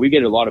Sunday. So we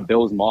get a lot of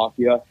Bills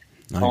Mafia.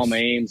 Nice. Tom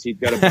Ames, he's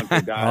got a bunch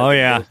of guys. Oh,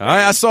 yeah.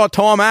 I saw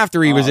Tom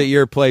after he was at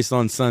your place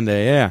on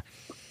Sunday, yeah.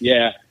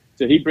 Yeah.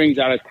 So he brings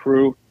out a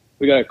crew.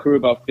 We got a crew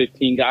of about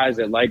 15 guys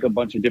that like a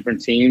bunch of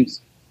different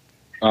teams,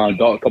 a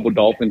couple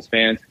Dolphins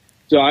fans.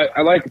 So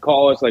I like to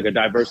call us like a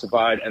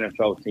diversified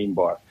NFL team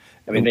bar.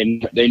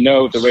 They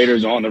know if the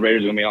Raiders are on, the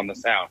Raiders are going to be on the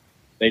sound.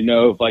 They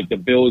know if the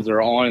Bills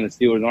are on and the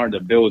Steelers aren't, the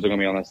Bills are going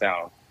to be on the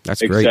sound.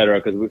 That's great. Et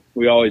cetera, because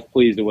we always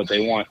pleased with what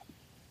they want.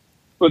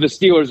 But the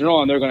Steelers are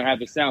on, they're going to have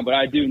the sound. But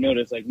I do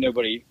notice I think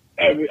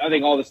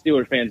all the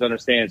Steelers fans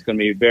understand it's going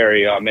to be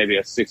very maybe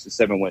a 6 to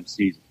 7 win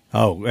season.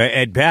 Oh,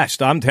 at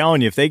best. I'm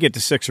telling you, if they get to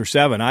 6 or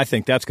 7, I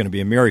think that's going to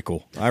be a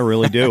miracle. I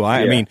really do.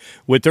 I mean,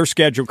 with their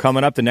schedule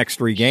coming up the next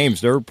 3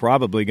 games, they're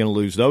probably going to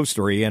lose those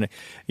 3. And,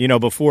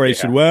 before they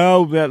said,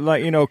 well,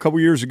 a couple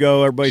years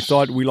ago, everybody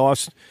thought we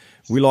lost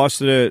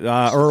it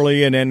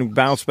early and then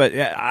bounced. But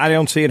I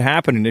don't see it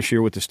happening this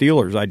year with the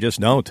Steelers. I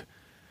just don't.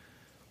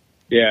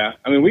 Yeah.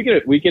 we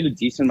get a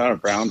decent amount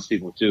of Browns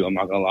people, too. I'm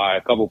not going to lie.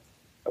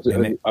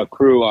 A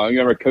crew. You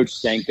remember Coach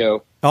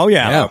Stanko? Oh,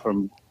 yeah.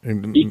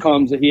 He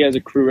has a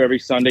crew every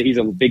Sunday. He's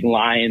a big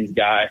Lions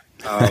guy.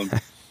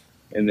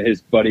 and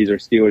his buddies are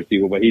Steelers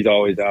people, but he's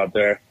always out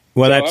there.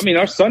 Well, so, that's, I mean,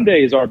 our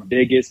Sunday is our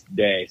biggest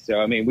day. So,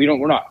 I mean,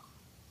 we're not.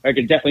 I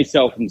could definitely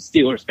sell from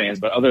Steelers fans,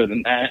 but other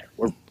than that,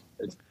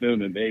 it's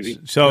booming, baby.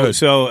 Besides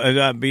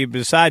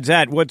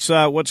that, what's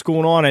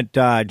going on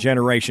at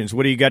Generations?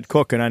 What do you got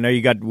cooking? I know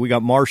we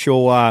got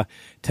Marshall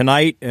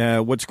tonight.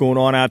 What's going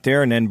on out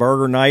there, and then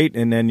burger night,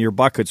 and then your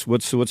buckets.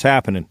 What's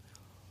happening?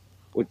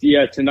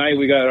 Tonight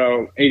we got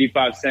our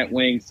 85-cent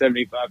wings,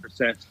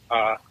 75%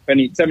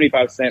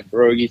 75-cent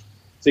pierogies,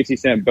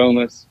 60-cent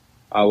boneless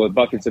with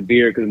buckets of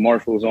beer because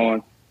Marshall's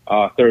on.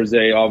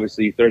 Thursday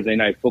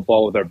night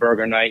football with our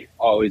burger night.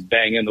 Always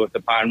bang in with the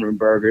Pine Room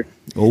Burger.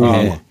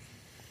 Oh,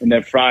 and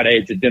then Friday,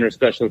 it's a dinner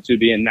special to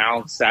be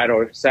announced.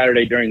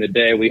 Saturday during the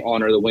day, we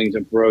honor the wings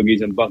and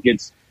pierogies and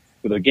buckets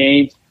for the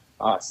games.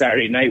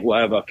 Saturday night, we'll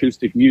have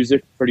acoustic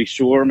music. Pretty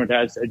sure. My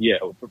dad said, yeah,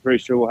 we're pretty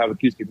sure we'll have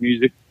acoustic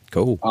music.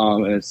 cool.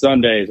 And then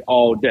Sunday is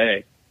all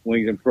day,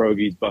 wings and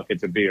pierogies,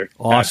 buckets of beer.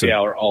 Awesome. Happy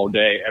hour all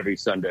day, every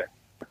Sunday.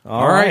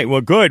 All right.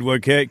 Well, good. Well,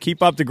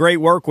 keep up the great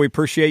work. We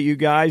appreciate you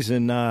guys.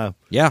 And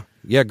Yeah,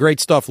 great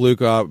stuff,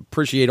 Luke.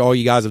 Appreciate all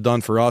you guys have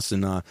done for us,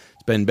 and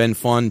it's been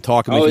fun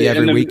talking with you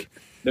every week.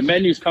 The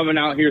menu's coming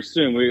out here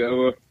soon.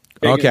 We're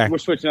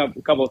switching up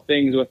a couple of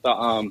things with the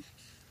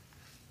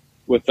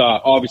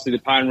obviously the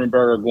Pine Room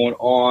Burger going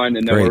on,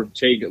 and then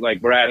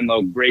we're adding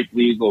little grape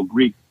leaves, little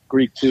Greek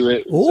to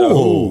it.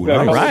 Oh,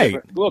 all right.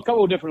 A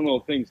couple of different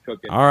little things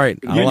cooking. All right,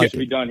 I like should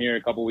be done here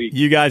in a couple of weeks.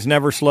 You guys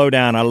never slow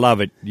down. I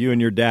love it. You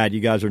and your dad, you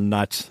guys are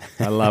nuts.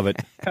 I love it.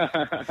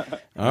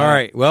 All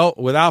right. Well,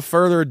 without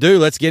further ado,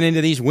 let's get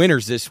into these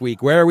winners this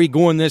week. Where are we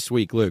going this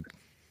week, Luke?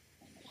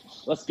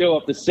 Let's go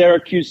up to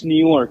Syracuse, New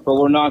York, but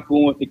we're not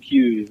going with the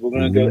Qs. We're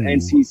going to go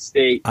NC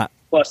State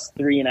plus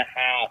 3.5.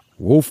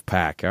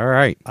 Wolfpack. All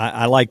right.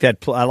 I like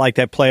that. I like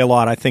that play a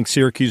lot. I think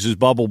Syracuse's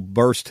bubble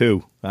burst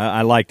too.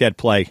 I like that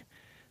play.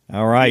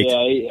 All right.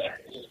 Yeah.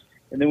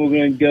 And then we're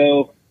going to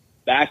go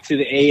back to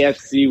the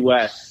AFC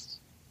West.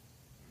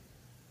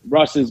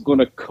 Russ is going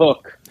to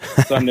cook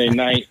Sunday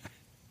night.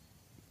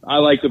 I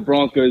like the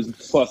Broncos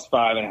plus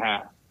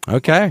 5.5.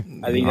 Okay.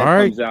 I think that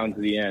comes down to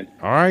the end.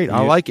 All right.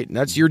 I like it.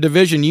 That's your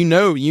division. You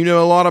know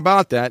a lot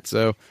about that.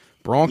 So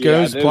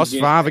Broncos plus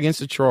 5 against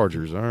the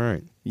Chargers. All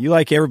right. You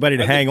like everybody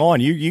to hang on.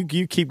 You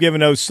keep giving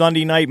those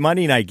Sunday night,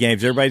 Monday night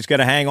games. Everybody's got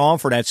to hang on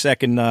for that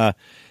second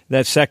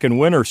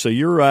winner. So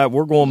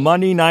we're going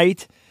Monday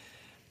night.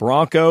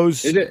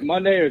 Broncos. Is it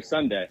Monday or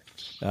Sunday?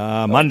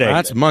 Monday.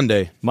 That's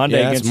Monday.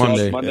 Monday against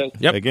Monday.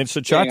 Yep. Against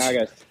the Chucks.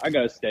 Dang, I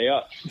got to stay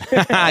up.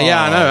 Yeah,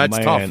 I know. That's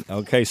tough.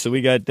 Okay, so we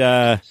got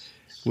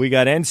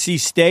NC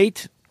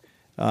State.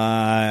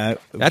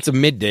 That's a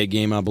midday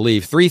game, I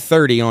believe.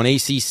 3:30 on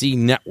ACC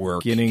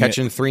Network.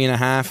 Catching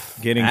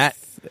 3.5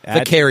 at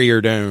the Carrier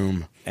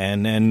Dome.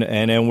 And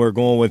then we're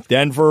going with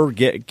Denver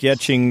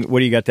catching. What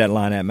do you got that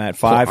line at, Matt?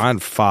 5? On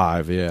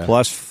 5, yeah.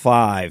 Plus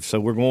 5. So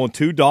we're going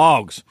 2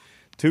 dogs.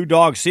 2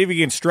 dogs. See if he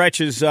can stretch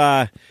his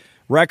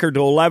record to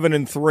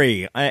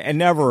 11-3. And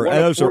never. We're on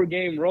a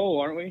 4-game roll,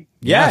 aren't we?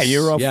 Yeah,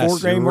 you're on a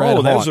 4-game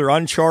roll. Those are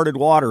uncharted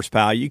waters,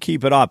 pal. You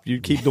keep it up.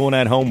 You keep doing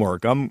that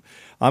homework. I'm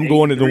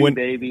going to the win.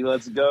 Baby,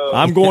 let's go.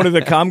 I'm going to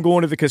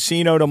the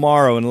casino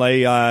tomorrow and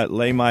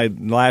lay my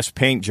last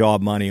paint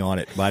job money on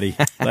it, buddy.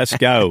 Let's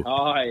go.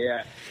 Oh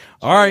yeah.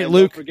 All right,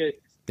 Luke. Don't good.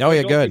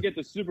 Don't forget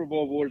the Super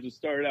Bowl awards to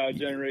start out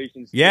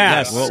Generations.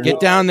 Yes. Well, get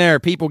down there,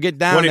 people. Get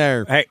down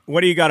there. Hey,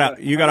 what do you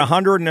got? You got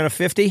 100 and a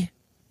 50?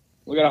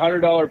 We got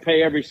 $100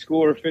 pay every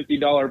score,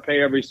 $50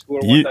 pay every score.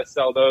 Once I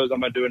sell those,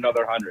 I'm gonna do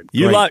another 100.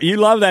 You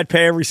love that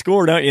pay every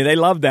score, don't you? They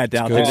love that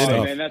down there.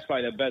 Oh, man, that's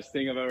probably the best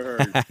thing I've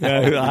ever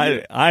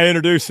heard. I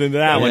introduced him to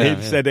that one.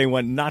 He said they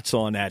went nuts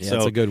on that. Yeah, so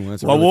that's a good one.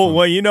 That's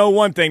well, you know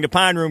one thing: the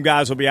Pine Room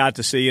guys will be out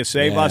to see you.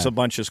 Save us a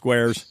bunch of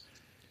squares.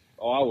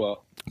 Oh, I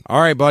will.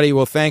 All right, buddy.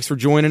 Well, thanks for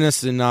joining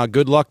us, and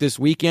good luck this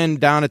weekend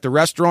down at the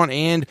restaurant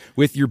and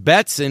with your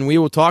bets. And we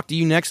will talk to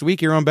you next week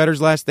here on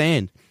Bettor's Last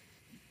Stand.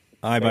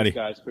 All right, buddy.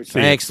 Thanks, guys.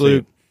 Thanks,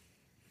 Luke.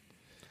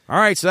 All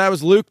right, so that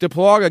was Luke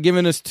Duplaga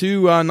giving us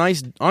 2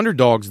 nice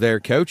underdogs there,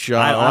 Coach.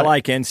 I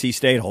like NC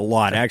State a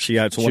lot. Actually,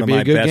 it's one of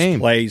my best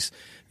plays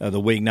of the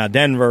week. Now,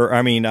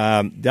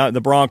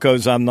 the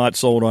Broncos, I'm not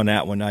sold on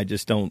that one. I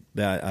just don't.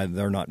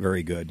 They're not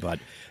very good, but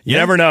you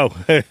never know.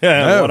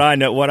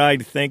 No. What I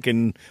think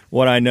and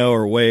what I know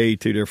are way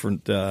too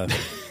different.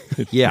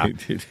 Yeah.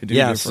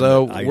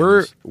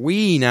 So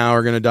we now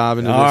are going to dive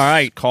into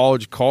this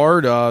college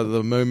card,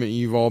 the moment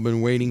you've all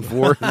been waiting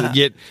for to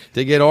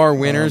get our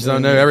winners. I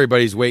know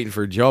everybody's waiting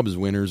for Jubb's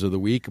winners of the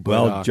week.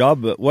 But,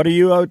 Jubb, what are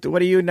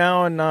you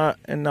now in the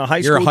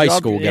high school? You're a high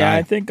school guy. Yeah,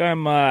 I think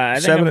I'm. I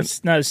think I'm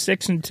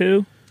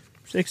 6-2.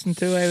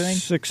 6-2, I think.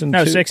 6-2.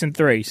 No,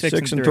 6-3.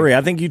 6-3.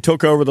 I think you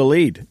took over the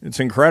lead. It's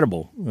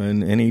incredible,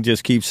 and he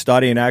just keeps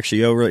studying.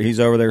 Actually, he's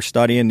over there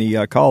studying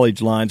the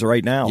college lines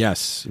right now.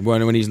 Yes,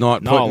 when he's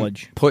not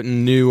Knowledge.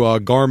 putting new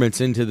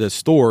garments into the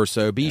store.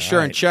 So be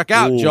sure and check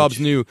out Jub's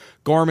new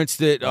garments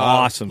that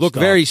Awesome look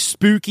stuff. very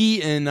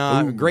spooky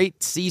and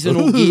great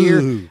seasonal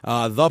gear.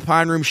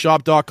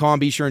 ThePineRoomShop.com.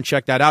 Be sure and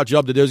check that out.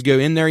 Jub, did those go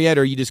in there yet,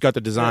 or you just got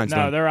the designs No,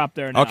 done? they're up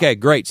there now. Okay,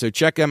 great. So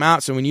check them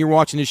out. So when you're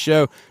watching this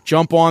show,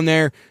 jump on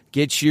there,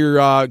 get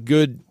your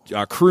good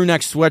crew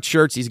neck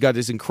sweatshirts. He's got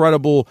this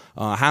incredible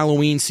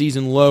Halloween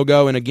season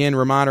logo. And again,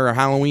 reminder, our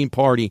Halloween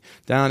party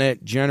down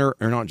at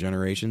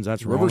Generations.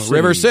 That's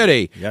River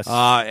City. Yes.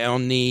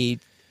 On the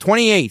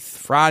 28th,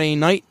 Friday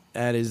night.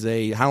 That is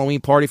a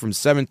Halloween party from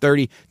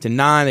 7:30 to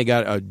 9. They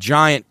got a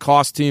giant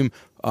costume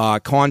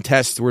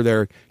contest where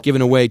they're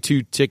giving away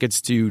 2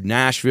 tickets to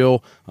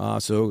Nashville.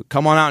 So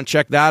come on out and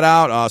check that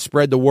out.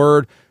 Spread the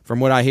word. From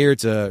what I hear,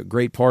 it's a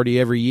great party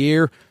every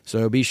year.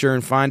 So be sure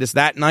and find us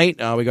that night.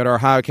 We got our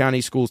Ohio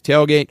County Schools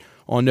tailgate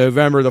on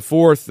November the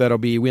 4th. That'll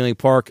be Wheeling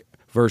Park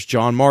versus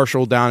John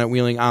Marshall down at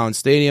Wheeling Island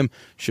Stadium.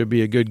 Should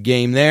be a good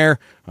game there.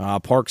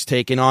 Park's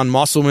taking on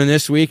Musselman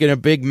this week in a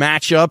big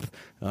matchup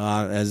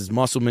as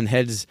Musselman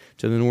heads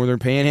to the Northern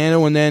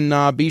Panhandle. And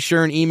then be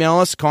sure and email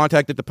us,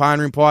 contact at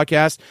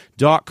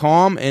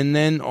thepineroompodcast.com, and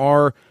then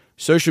our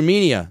social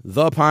media,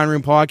 The Pine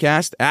Room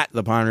Podcast, at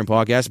The Pine Room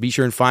Podcast. Be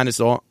sure and find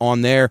us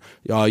on there.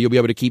 You'll be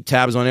able to keep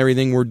tabs on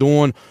everything we're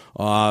doing.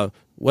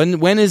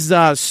 When is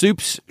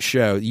Soup's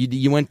show?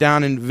 You went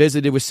down and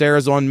visited with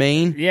Sarah's on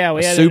Main? Yeah,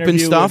 we had Soup an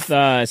interview and stuff?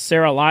 with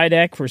Sarah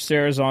Lydek for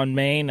Sarah's on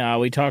Main.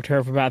 We talked to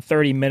her for about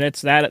 30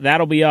 minutes.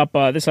 That'll be up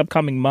this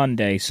upcoming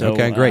Monday. So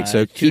okay, great.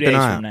 So 2 keep an days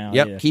eye from out. now.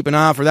 Yep, Yeah. keep an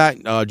eye out for that.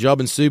 Jub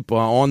and Soup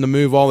on the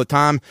move all the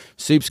time.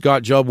 Soup's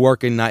got Jub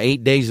working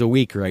 8 days a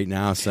week right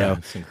now. So Yeah,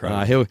 it's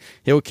incredible.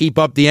 he'll keep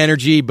up the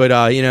energy, but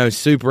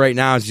Soup right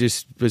now is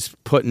just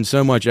putting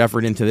so much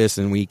effort into this,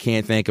 and we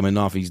can't thank him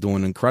enough. He's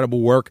doing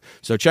incredible work.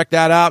 So check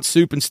that out,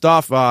 Soup and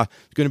stuff.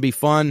 It's going to be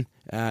fun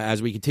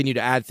as we continue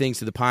to add things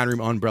to the Pine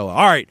Room umbrella.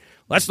 All right,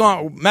 let's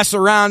not mess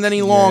around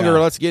any longer. Yeah.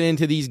 Let's get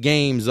into these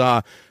games.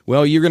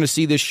 Well, you're going to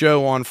see this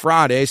show on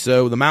Friday,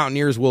 so the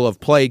Mountaineers will have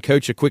played.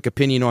 Coach, a quick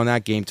opinion on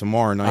that game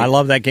tomorrow night. I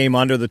love that game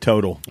under the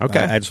total.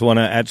 Okay. That's one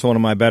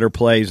of my better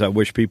plays. I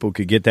wish people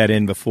could get that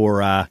in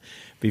before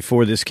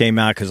this came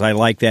out because I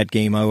like that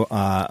game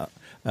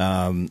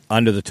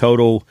under the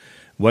total.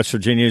 West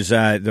Virginia's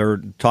their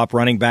top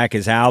running back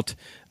is out.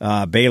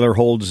 Baylor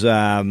holds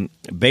the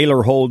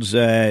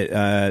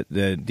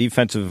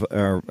defensive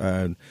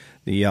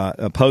the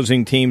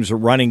opposing team's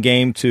running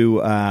game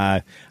to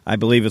I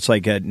believe it's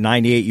like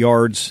 98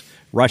 yards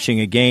rushing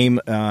a game.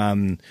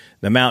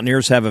 The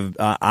Mountaineers have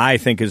I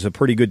think is a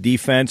pretty good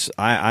defense.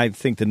 I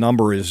think the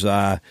number is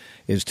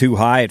too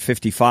high at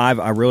 55.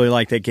 I really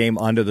like that game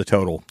under the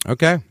total.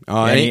 Okay.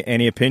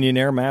 Any opinion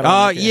there, Matt?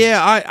 on that game?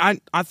 Yeah,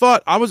 I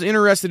thought I was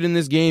interested in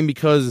this game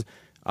because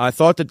I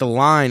thought the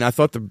line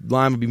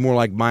would be more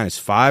like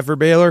 -5 for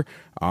Baylor.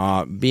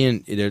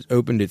 Being it is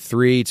opened at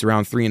 3, it's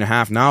around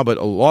 3.5 now, but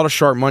a lot of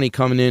sharp money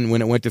coming in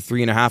when it went to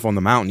 3.5 on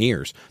the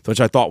Mountaineers,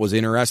 which I thought was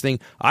interesting.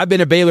 I've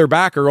been a Baylor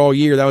backer all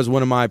year. That was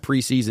one of my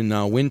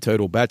preseason win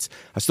total bets.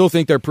 I still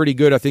think they're pretty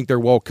good. I think they're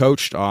well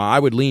coached. I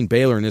would lean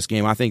Baylor in this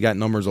game. I think that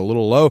number's a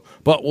little low,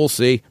 but we'll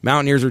see.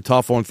 Mountaineers are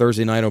tough on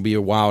Thursday night. It'll be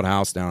a wild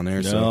house down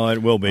there. No,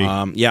 it will be.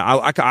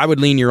 I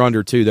would lean your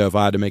under too, though, if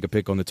I had to make a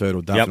pick on the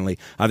total. Definitely.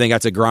 Yep. I think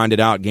that's a grinded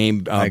out game.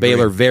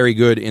 Baylor very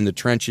good in the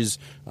trenches,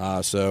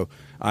 so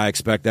I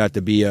expect that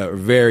to be a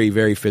very,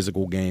 very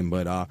physical game.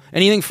 But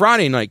anything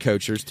Friday night,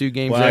 Coach? There's 2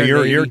 games. Well,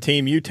 there. your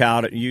team you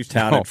touted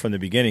from the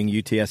beginning,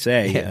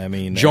 UTSA. Yeah. I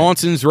mean,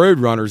 Johnson's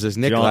Roadrunners, as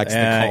Nick likes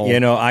to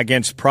call.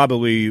 Against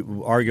probably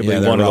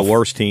arguably one of the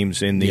worst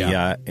teams in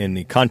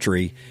the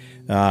country.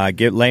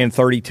 Laying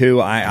 32.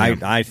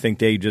 I think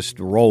they just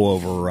roll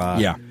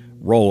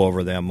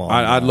over them.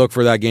 I'd look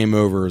for that game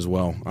over as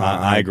well.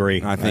 I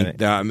agree. I think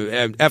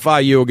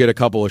FIU will get a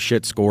couple of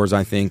shit scores.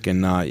 I think,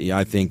 and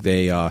I think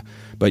they.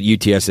 But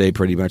UTSA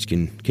pretty much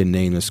can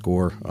name the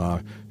score.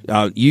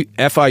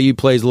 FIU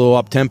plays a little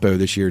up tempo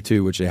this year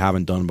too, which they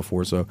haven't done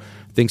before. So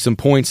I think some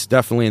points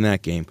definitely in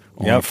that game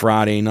on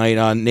Friday night.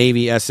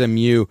 Navy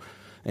SMU.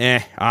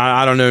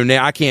 I don't know.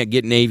 I can't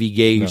get Navy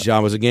gauged. No. I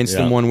was against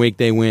them one week.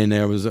 They win.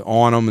 I was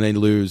on them and they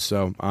lose.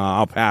 So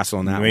I'll pass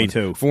on that. Me one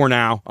too. For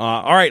now.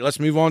 All right, let's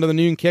move on to the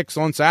noon kicks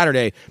on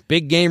Saturday.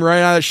 Big game right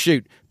out of the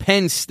chute.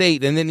 Penn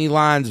State, the Nittany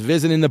Lions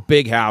visiting the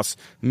Big House.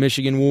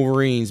 Michigan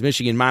Wolverines.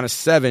 Michigan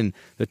 -7.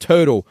 The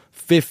total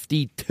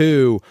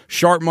 52.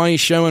 Sharp money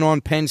showing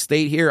on Penn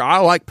State here. I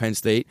like Penn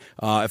State.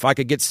 If I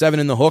could get 7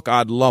 in the hook,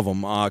 I'd love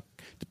them.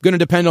 Going to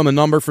depend on the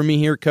number for me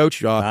here,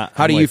 Coach.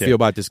 How do you feel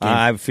about this game?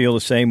 I feel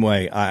the same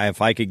way.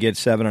 If I could get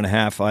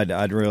 7.5,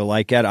 I'd really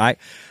like that.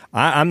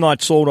 I'm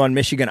not sold on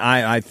Michigan.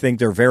 I think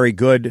they're very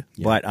good,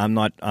 but I'm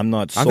not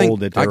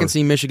sold that they're. I can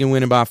see Michigan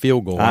winning by a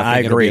field goal. I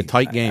think agree. It'll be a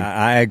tight game.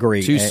 I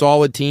agree. Two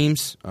solid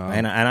teams.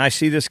 And I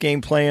see this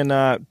game playing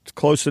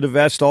close to the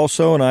vest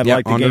also, and I'd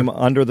like the game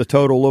under the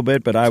total a little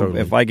bit, but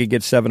if I could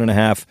get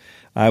 7.5,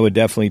 I would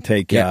definitely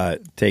take the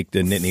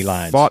Nittany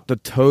Lions. Thought the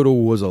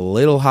total was a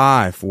little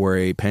high for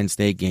a Penn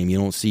State game. You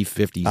don't see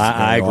 50s.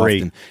 I agree.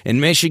 Often.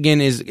 And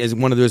Michigan is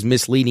one of those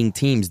misleading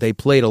teams. They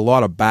played a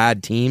lot of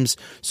bad teams,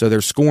 so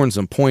they're scoring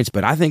some points.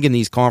 But I think in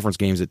these conference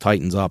games it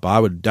tightens up. I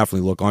would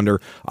definitely look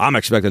under. I'm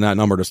expecting that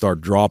number to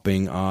start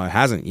dropping. It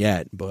hasn't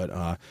yet, but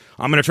I'm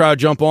going to try to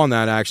jump on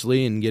that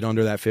actually and get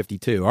under that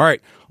 52. All right,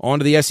 on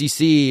to the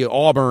SEC.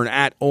 Auburn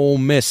at Ole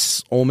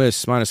Miss. Ole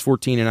Miss minus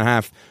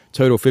 14.5.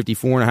 Total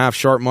 54.5.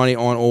 Sharp money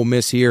on Ole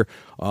Miss here.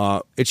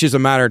 It's just a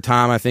matter of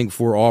time, I think,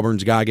 before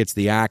Auburn's guy gets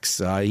the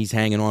axe. He's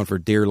hanging on for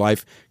dear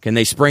life. Can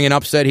they spring an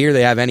upset here?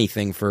 They have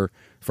anything for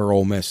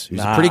Ole Miss.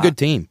 It's a pretty good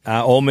team.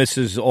 Ole Miss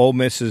is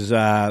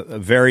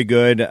very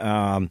good.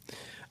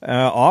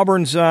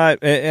 Auburn's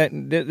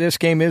this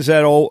game is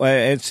at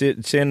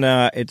it's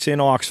in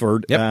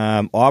Oxford.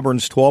 Yep.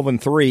 Auburn's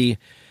 12-3.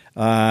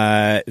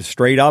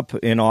 Straight up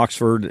in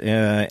Oxford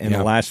in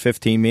the last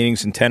 15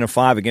 meetings and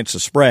 10-5 against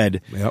the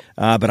spread. Yep.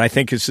 But I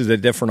think this is a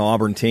different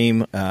Auburn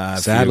team.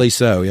 Sadly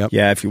so, yep.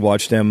 Yeah, if you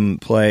watch them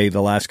play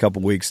the last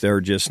couple weeks, they're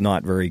just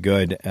not very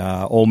good.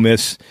 Ole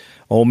Miss,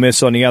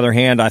 on the other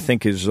hand, I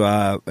think is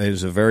a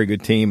very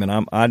good team,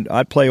 and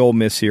I'd play Ole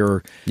Miss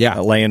here,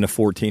 laying the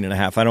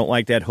 14.5. I don't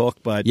like that hook,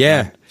 but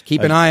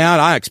keep an eye out.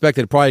 I expect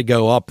it to probably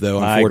go up,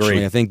 though,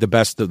 unfortunately. I think the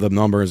best of the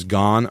number is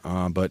gone,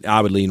 but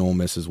I would lean Ole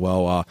Miss as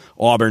well.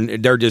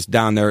 Auburn, they're just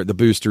down there. The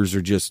boosters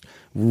are just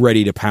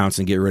ready to pounce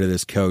and get rid of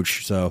this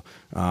coach. So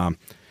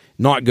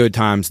not good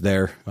times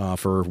there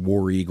for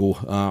War Eagle.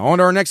 On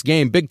to our next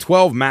game, Big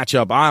 12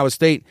 matchup. Iowa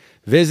State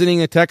visiting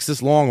the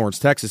Texas Longhorns.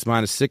 Texas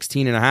minus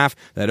 16.5.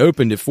 That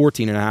opened at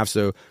 14.5,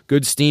 so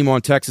good steam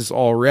on Texas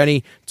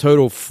already.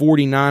 Total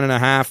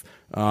 49.5.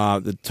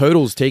 The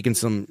total's taken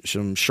some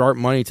sharp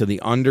money to the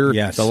under.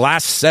 Yes. The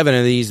last 7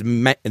 of these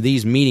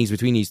meetings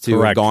between these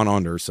two have gone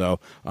under. So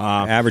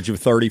average of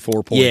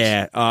 34 points.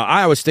 Yeah,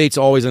 Iowa State's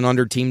always an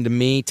under team to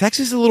me.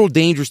 Texas is a little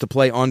dangerous to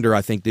play under,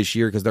 I think, this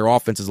year because their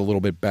offense is a little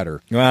bit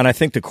better. Well, and I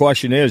think the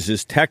question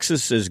is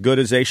Texas as good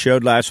as they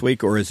showed last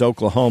week, or is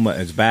Oklahoma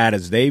as bad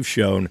as they've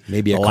shown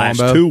maybe the last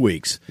 2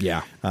 weeks?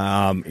 Yeah.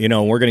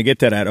 We're going to get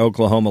to that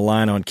Oklahoma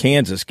line on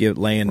Kansas,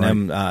 laying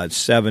them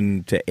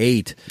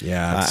 7-8.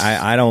 Yeah,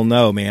 I don't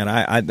know. Man,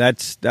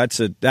 that's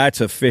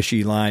a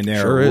fishy line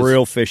there, sure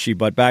real fishy.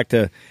 But back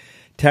to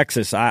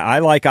Texas, I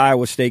like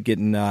Iowa State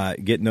getting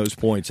those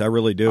points. I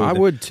really do. I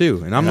would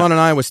too, and I'm not an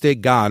Iowa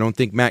State guy. I don't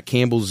think Matt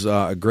Campbell's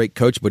a great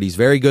coach, but he's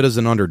very good as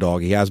an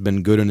underdog. He has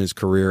been good in his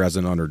career as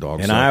an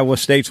underdog. And Iowa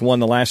State's won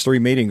the last 3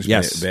 meetings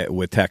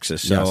with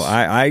Texas. So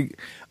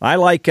I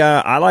like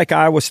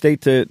Iowa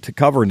State to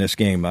cover in this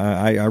game.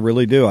 I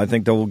really do. I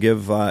think they will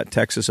give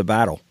Texas a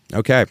battle.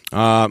 Okay.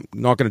 Not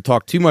going to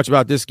talk too much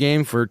about this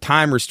game for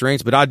time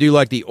restraints, but I do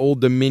like the Old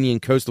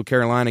Dominion Coastal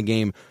Carolina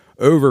game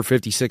over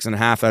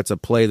 56.5. That's a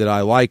play that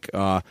I like.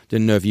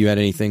 Didn't know if you had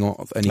any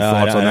thoughts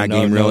on that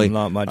game, really.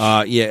 No, not much.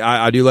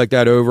 I do like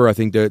that over. I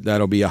think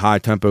that'll be a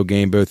high-tempo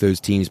game. Both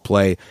those teams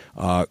play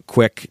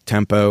quick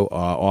tempo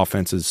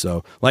offenses.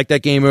 So like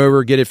that game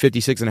over, get it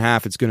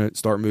 56.5. It's going to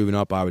start moving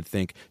up, I would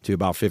think, to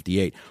about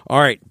 58. All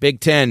right, Big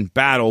Ten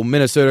battle.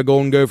 Minnesota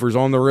Golden Gophers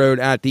on the road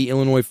at the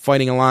Illinois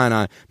Fighting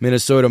Illini.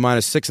 Minnesota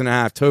minus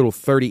 6.5, total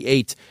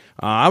 38.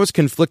 I was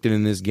conflicted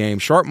in this game.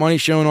 Sharp money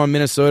shown on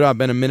Minnesota. I've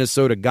been a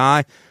Minnesota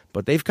guy,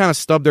 but they've kind of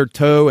stubbed their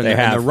toe, and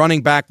the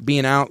running back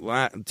being out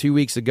 2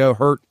 weeks ago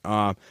hurt.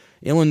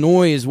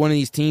 Illinois is one of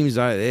these teams.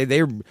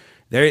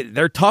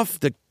 They're tough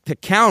to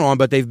count on,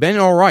 but they've been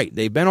all right.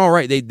 They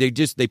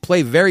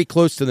play very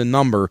close to the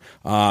number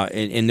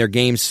in their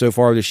games so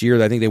far this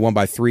year. I think they won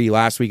by 3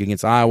 last week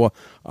against Iowa.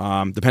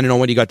 Depending on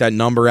what you got that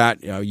number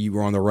at, you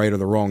were on the right or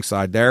the wrong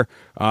side there.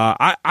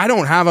 I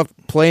don't have a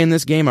play in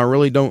this game. I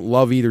really don't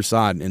love either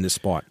side in this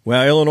spot.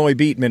 Well, Illinois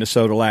beat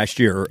Minnesota last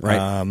year,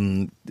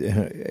 right?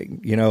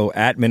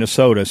 At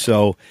Minnesota,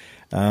 so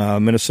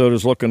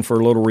Minnesota's looking for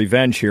a little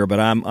revenge here. But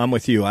I'm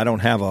with you. I don't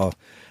have a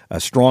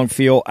strong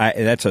feel.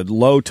 That's a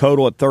low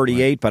total at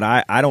 38, but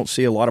I don't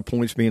see a lot of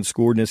points being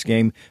scored in this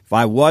game. If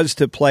I was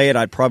to play it,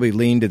 I'd probably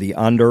lean to the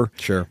under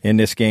in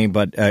this game.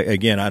 But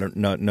again, I don't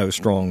no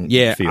strong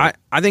feel.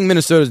 I think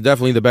Minnesota is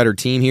definitely the better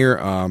team here,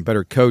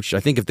 better coach. I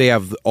think if they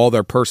have all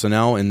their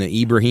personnel and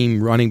the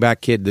Ibrahim running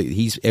back kid that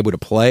he's able to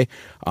play,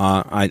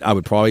 I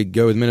would probably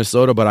go with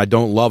Minnesota. But I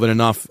don't love it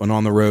enough, and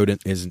on the road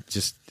it's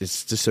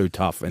just so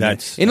tough. And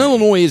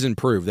Illinois is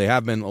improved. They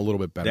have been a little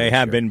bit better. They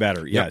have been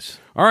better. Yes.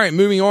 All right,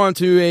 moving on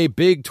to a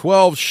Big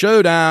 12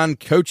 showdown.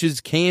 Coaches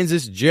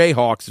Kansas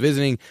Jayhawks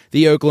visiting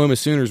the Oklahoma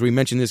Sooners. We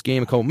mentioned this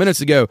game a couple minutes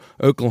ago.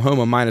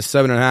 Oklahoma minus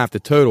 7.5. The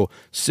total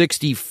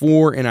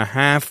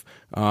 64.5.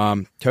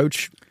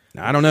 Coach,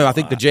 I don't know. I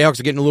think the Jayhawks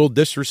are getting a little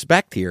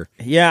disrespect here.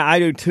 Yeah, I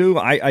do too.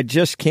 I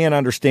just can't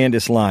understand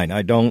this line.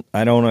 I don't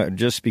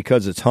just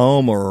because it's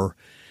home or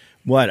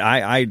What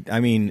I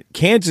mean,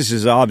 Kansas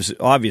is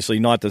obviously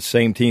not the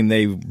same team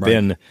they've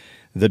been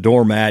the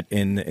doormat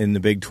in the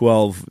Big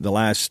 12 the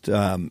last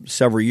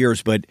several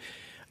years, but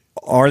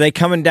are they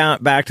coming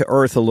back to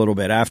earth a little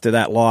bit after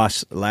that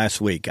loss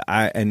last week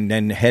and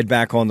then head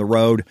back on the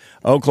road?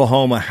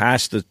 Oklahoma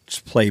has to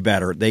play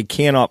better. They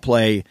cannot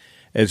play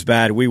as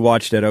bad. We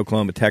watched that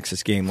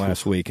Oklahoma-Texas game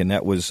last week, and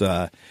that was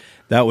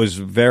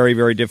very,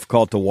 very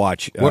difficult to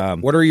watch.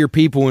 What are your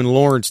people in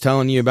Lawrence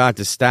telling you about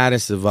the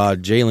status of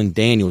Jalen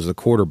Daniels, the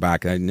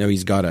quarterback? I know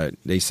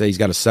they say he's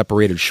got a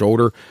separated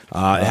shoulder.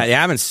 They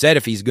haven't said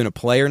if he's going to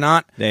play or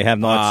not. They have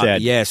not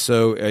said. Yeah,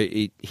 so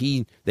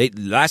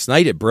last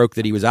night it broke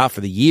that he was out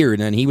for the year,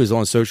 and then he was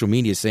on social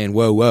media saying,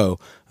 whoa,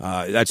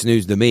 that's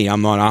news to me.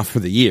 I'm not out for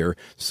the year.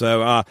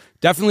 So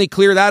definitely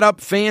clear that up,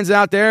 fans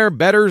out there,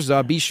 bettors.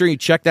 Be sure you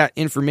check that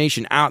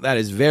information out. That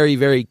is very,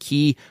 very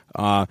key.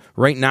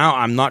 Right now,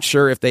 I'm not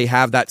sure if they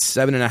have that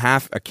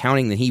 7.5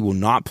 accounting that he will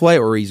not play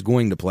or he's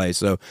going to play.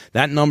 So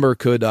that number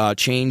could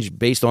change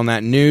based on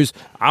that news.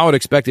 I would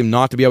expect him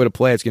not to be able to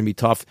play. It's going to be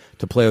tough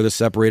to play with a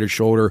separated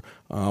shoulder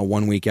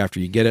 1 week after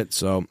you get it.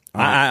 So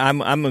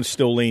I'm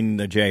still leaning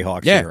the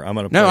Jayhawks here. I'm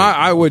going to.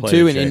 I would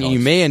too, and you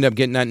may end up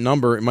getting that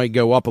number. It might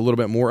go up a little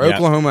bit more. Yeah.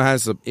 Oklahoma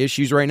has some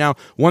issues right now.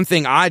 One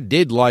thing I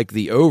did like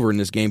the over in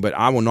this game, but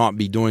I will not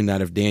be doing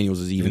that if Daniels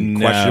is even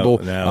questionable.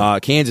 No.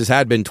 Kansas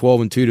had been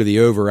 12-2 to the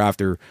over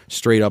after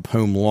straight up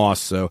home loss.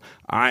 So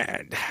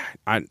I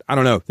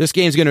don't know. This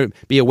game's going to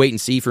be a wait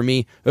and see for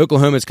me.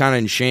 Oklahoma's kind of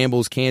in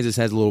shambles. Kansas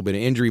has a little bit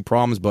of injury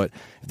problems, but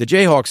if the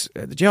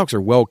Jayhawks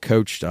are well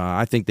coached.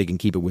 I think they can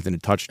keep it within a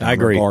touchdown. I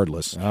agree.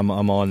 Regardless. I'm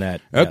on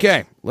that. Okay,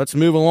 yes. Let's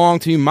move along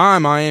to my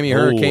Miami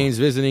Hurricanes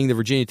visiting the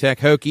Virginia Tech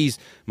Hokies.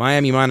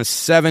 Miami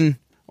 -7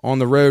 on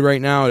the road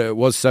right now. It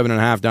was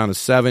 7.5 down to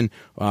 7.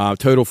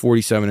 Total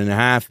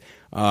 47.5.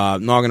 Not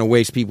going to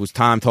waste people's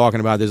time talking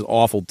about this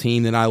awful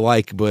team that I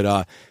like,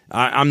 but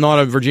I'm not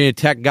a Virginia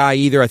Tech guy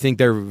either. I think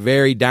they're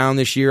very down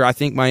this year. I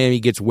think Miami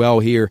gets well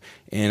here,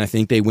 and I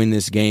think they win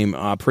this game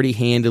pretty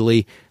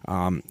handily.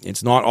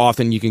 It's not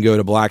often you can go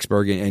to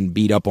Blacksburg and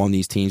beat up on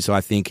these teams, so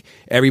I think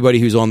everybody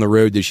who's on the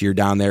road this year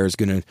down there is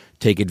going to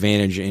take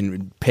advantage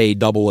and pay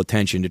double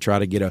attention to try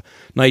to get a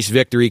nice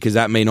victory because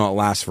that may not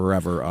last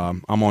forever.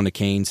 I'm on the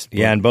Canes.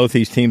 Yeah, and both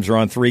these teams are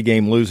on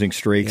 3-game losing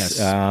streaks.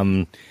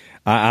 Yes.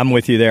 I'm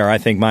with you there. I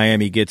think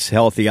Miami gets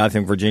healthy. I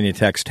think Virginia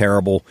Tech's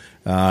terrible.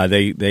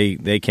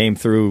 They came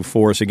through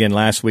for us again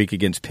last week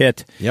against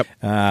Pitt. Yep.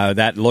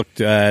 That looked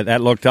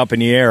up in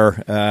the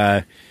air.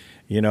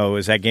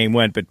 As that game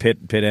went, but Pitt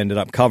ended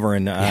up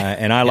covering.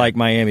 And I like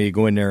Miami to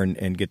go in there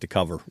and get the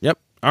cover. Yep.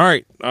 All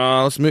right.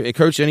 Let's move.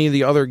 Coach, any of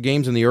the other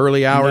games in the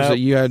early hours that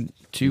you had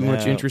too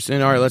much interest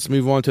in? All right. Let's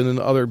move on to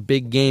the other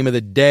big game of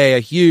the day. A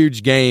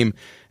huge game.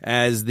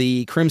 As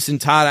the Crimson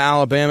Tide of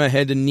Alabama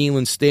head to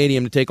Neyland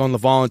Stadium to take on the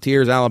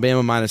Volunteers.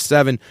 Alabama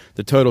 -7.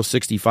 The total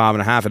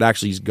 65.5. It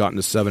actually has gotten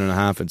to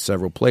 7.5 in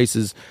several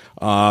places.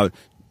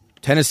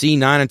 Tennessee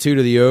 9-2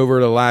 to the over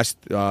the last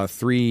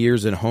 3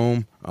 years at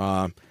home.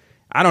 I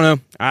don't know.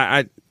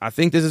 I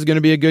think this is going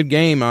to be a good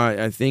game.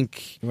 I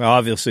think. Well,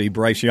 obviously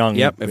Bryce Young.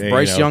 Yep. If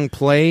Bryce Young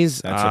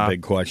plays, that's a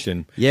big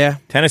question. Yeah.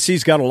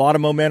 Tennessee's got a lot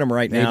of momentum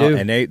right now, do.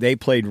 and they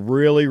played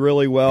really,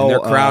 really well. And their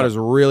crowd is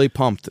really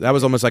pumped. That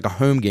was almost like a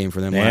home game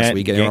for them last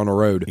week. Getting on the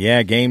road.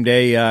 Yeah, game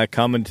day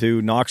coming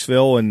to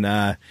Knoxville, and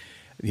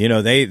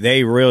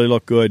they really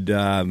looked good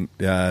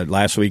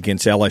last week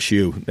against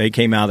LSU. They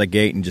came out of the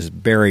gate and just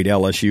buried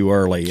LSU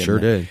early. Sure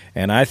did.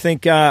 And I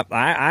think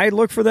I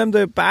look for them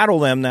to battle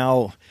them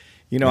now.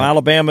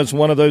 Alabama's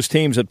one of those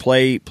teams that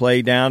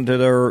play down to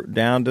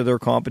their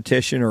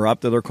competition or up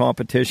to their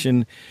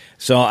competition.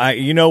 So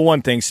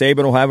one thing,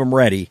 Saban will have them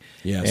ready.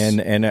 Yes.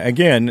 And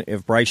again,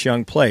 if Bryce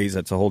Young plays,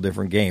 that's a whole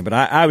different game. But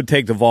I would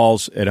take the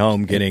Vols at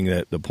home getting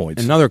the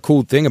points. Another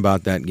cool thing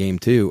about that game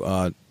too,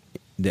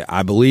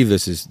 I believe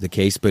this is the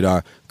case,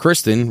 but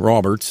Kristen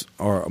Roberts,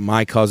 or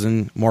my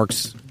cousin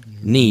Mark's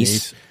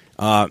niece.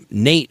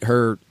 Nate,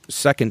 her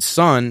second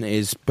son,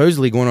 is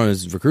supposedly going on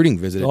his recruiting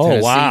visit at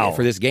Tennessee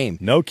for this game.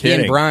 No kidding.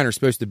 He and Brian are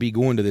supposed to be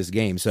going to this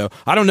game. So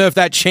I don't know if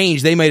that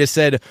changed. They might have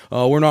said,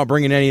 we're not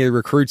bringing any of the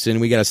recruits in.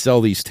 We got to sell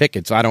these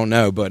tickets. I don't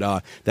know.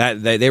 But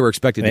they were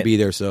expected to be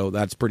there, so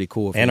that's pretty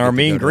cool. And our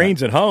Mean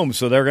Green's at home,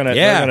 so they're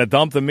gonna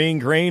dump the Mean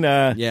Green.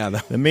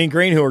 The Mean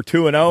Green, who are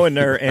 2-0 and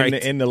they're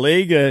in the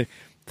league,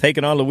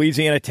 taking on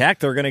Louisiana Tech.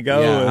 They're going to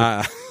go.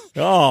 Yeah,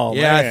 Oh,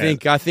 yeah, man.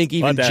 I think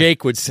even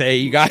Jake would say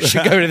you guys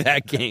should go to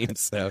that game.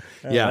 So,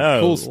 yeah,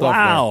 cool stuff.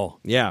 Wow.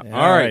 There. Yeah.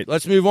 All right.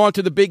 Let's move on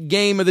to the big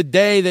game of the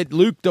day that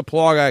Luke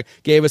Duplaga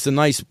gave us a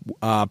nice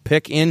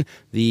pick in.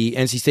 The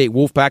NC State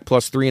Wolfpack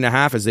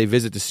 +3.5 as they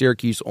visit the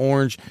Syracuse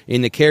Orange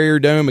in the Carrier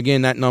Dome.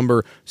 Again, that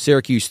number,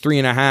 Syracuse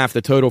 3.5,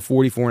 the total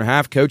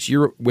 44.5. Coach,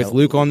 you're with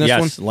Luke on this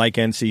one? Yes, like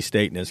NC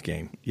State in this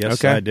game. Yes,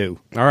 okay. I do.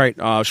 All right.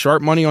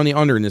 Sharp money on the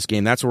under in this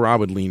game. That's where I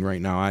would lean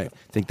right now. I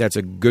think that's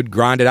a good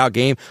grinded out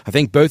game. I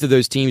think both both of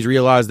those teams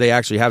realize they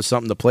actually have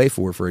something to play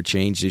for a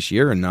change this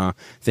year, and I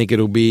think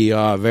it'll be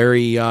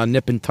very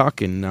nip and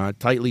tuck and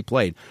tightly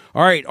played.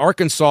 All right,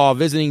 Arkansas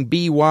visiting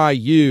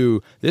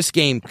BYU. This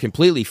game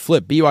completely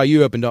flipped.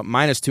 BYU opened up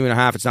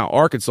 -2.5. It's now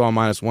Arkansas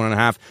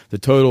 -1.5. The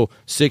total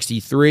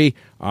 63.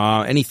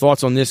 Any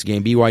thoughts on this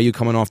game? BYU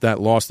coming off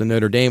that loss to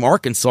Notre Dame.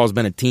 Arkansas has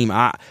been a team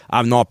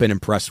I've not been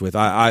impressed with.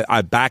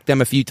 I backed them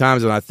a few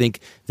times, and I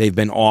think they've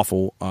been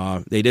awful.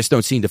 They just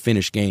don't seem to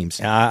finish games.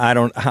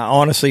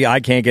 Honestly, I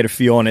can't get a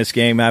feel on this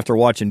game after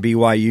watching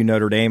BYU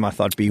Notre Dame. I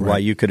thought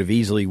BYU could have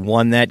easily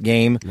won that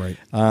game, right?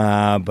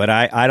 But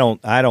I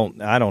don't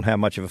have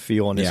much of a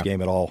feel on this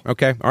game at all.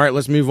 Okay, all right.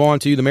 Let's move on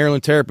to the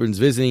Maryland Terrapins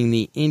visiting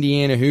the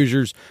Indiana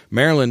Hoosiers.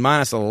 Maryland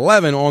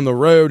 -11 on the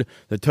road.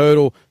 The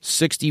total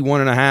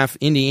 61.5.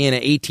 Indiana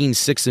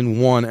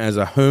 18-6-1 as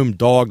a home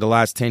dog the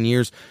last 10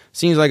 years.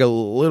 Seems like a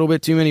little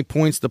bit too many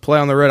points to play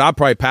on the road. I'll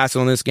probably pass it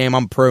on this game.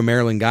 I'm a pro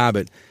Maryland guy,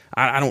 but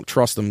I don't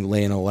trust them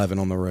laying 11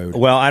 on the road.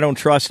 Well, I don't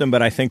trust them,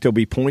 but I think there'll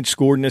be points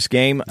scored in this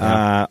game.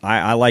 Yeah.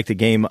 I like the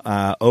game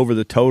over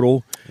the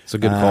total. It's a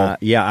good call.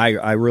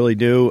 I really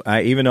do.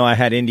 Even though I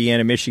had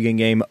Indiana-Michigan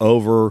game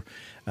over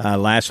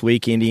last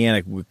week,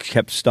 Indiana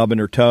kept stubbing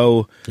her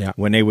toe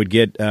when they would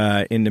get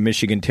into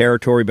Michigan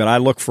territory. But I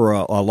look for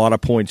a lot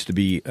of points to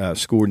be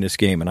scored in this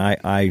game, and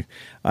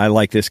I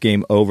like this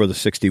game over the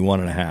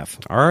 61.5.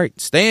 All right,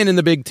 staying in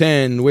the Big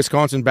Ten,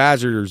 Wisconsin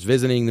Badgers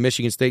visiting the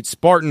Michigan State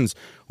Spartans.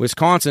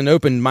 Wisconsin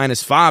opened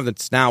 -5.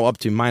 That's now up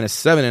to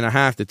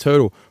 -7.5. The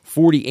total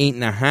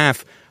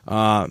 48.5.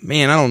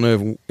 Man, I don't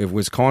know if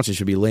Wisconsin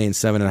should be laying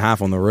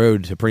 7.5 on the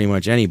road to pretty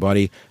much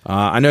anybody.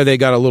 I know they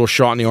got a little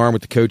shot in the arm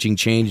with the coaching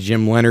change,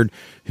 Jim Leonard,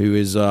 who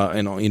is,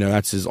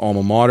 that's his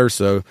alma mater.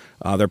 So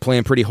they're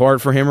playing pretty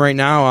hard for him right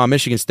now.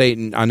 Michigan State,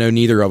 I know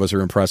neither of us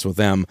are impressed with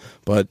them,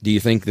 but do you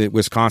think that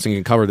Wisconsin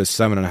can cover this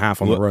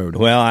 7.5 on the road?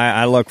 Well,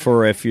 I look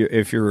for if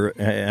you're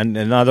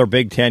another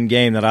Big Ten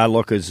game that I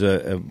look as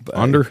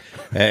under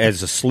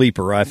as a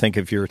sleeper. I think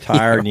if you're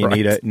tired and you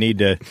need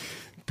to.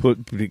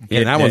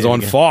 That one's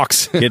on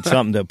Fox. Get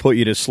something to put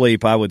you to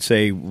sleep. I would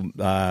say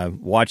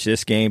watch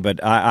this game, but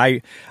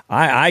I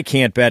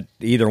can't bet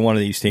either one of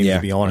these teams.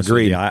 To be honest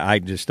with you, I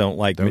just don't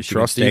like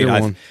Michigan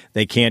State.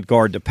 They can't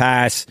guard the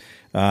pass.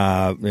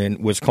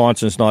 And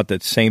Wisconsin's not the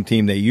same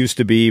team they used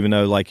to be, even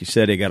though, like you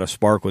said, they got a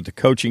spark with the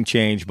coaching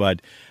change. But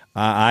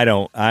I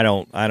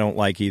don't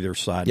like either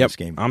side of this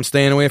game. I'm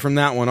staying away from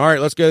that one. All right,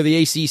 let's go to the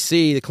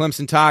ACC. The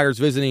Clemson Tigers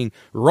visiting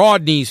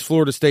Rodney's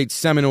Florida State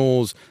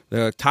Seminoles.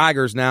 The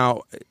Tigers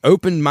now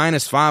opened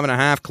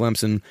 -5.5,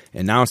 Clemson,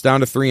 and now it's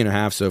down to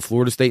 3.5. So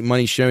Florida State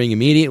money showing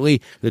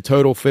immediately. The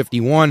total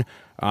 51.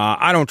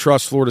 I don't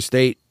trust Florida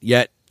State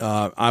yet.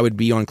 I would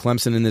be on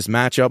Clemson in this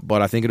matchup,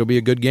 but I think it'll be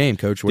a good game,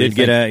 Coach. What do you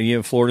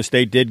think? Florida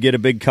State did get a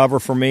big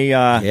cover for me.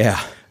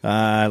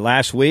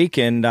 Last week,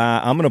 and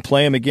I'm going to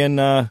play him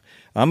again.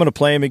 I'm going to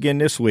play him again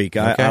this week.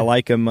 Okay. I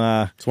like him.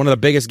 It's one of the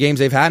biggest games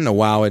they've had in a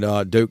while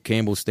at Doak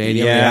Campbell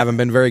Stadium. They haven't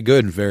been very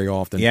good very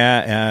often.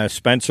 Yeah,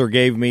 Spencer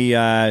gave me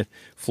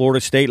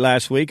Florida State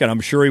last week, and I'm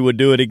sure he would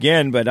do it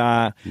again. But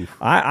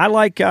I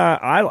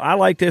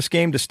like this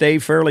game to stay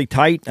fairly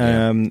tight,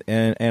 and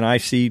I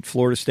see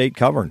Florida State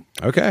covering.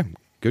 Okay,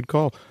 good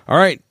call. All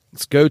right.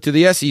 Let's go to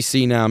the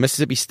SEC now.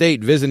 Mississippi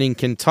State visiting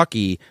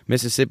Kentucky.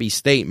 Mississippi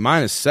State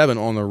 -7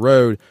 on the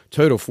road.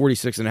 Total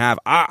 46.5.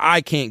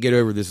 I can't get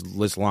over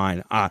this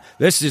line.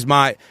 This is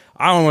I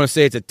don't want to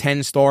say it's a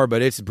 10-star,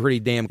 but it's pretty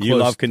damn close. You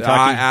love Kentucky?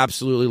 I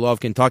absolutely love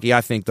Kentucky.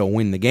 I think they'll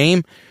win the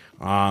game.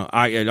 I'm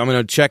going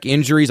to check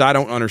injuries. I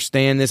don't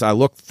understand this. I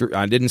looked through.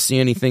 I didn't see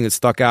anything that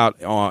stuck out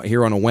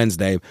here on a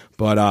Wednesday.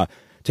 But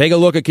take a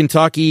look at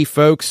Kentucky,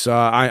 folks.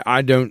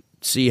 I don't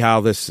see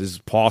how this is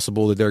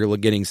possible that they're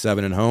getting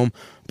 7 at home.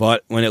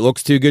 But when it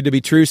looks too good to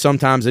be true,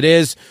 sometimes it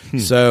is.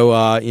 So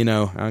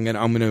I'm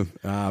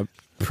gonna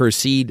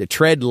proceed to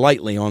tread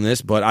lightly on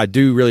this, but I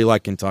do really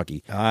like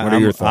Kentucky. What are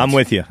your thoughts? I'm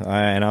with you,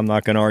 and I'm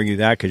not going to argue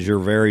that because you're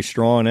very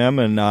strong on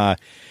them. And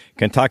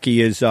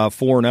Kentucky is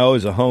 4-0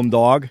 as a home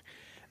dog.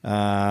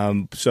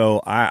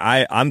 So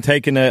I'm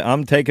taking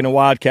the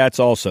Wildcats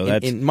also.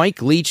 And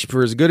Mike Leach,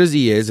 for as good as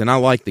he is, and I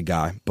like the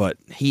guy, but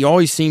he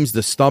always seems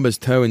to stub his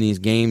toe in these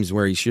games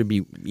where he should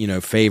be,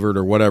 favored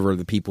or whatever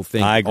the people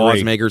think. I agree.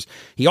 Odds makers.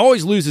 He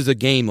always loses a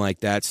game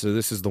like that, so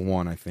this is the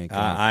one, I think.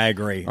 I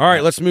agree. All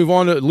right, let's move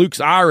on to Luke's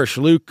Irish.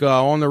 Luke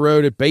on the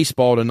road at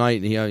baseball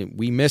tonight.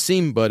 We miss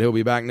him, but he'll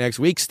be back next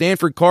week.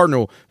 Stanford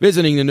Cardinal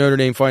visiting the Notre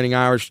Dame Fighting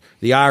Irish.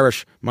 The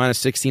Irish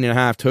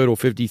 -16.5, total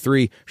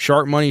 53.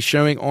 Sharp money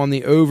showing on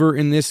the over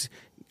in this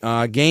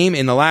game,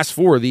 and the last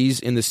 4 of these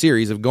in the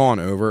series have gone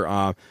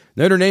over.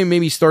 Notre Dame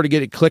maybe started to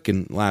get it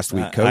clicking last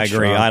week, Coach. I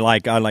agree. I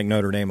like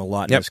Notre Dame a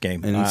lot in this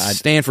game. And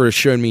Stanford has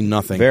shown me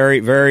nothing. Very,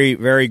 very,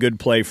 very good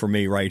play for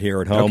me right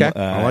here at home. Okay.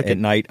 I like at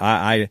night.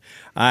 I'm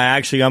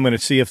going to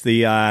see if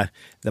the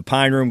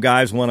Pine Room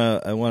guys want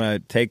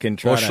to take and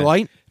try Busch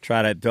Light?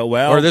 Try to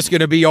well. Or this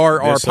going to be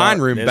our Pine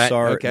Room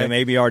bet?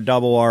 Maybe our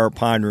double our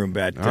Pine Room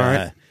bet. All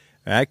right.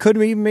 That could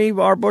even be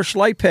our Busch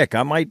Light pick.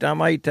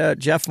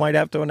 Jeff might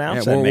have to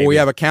announce that. Maybe. We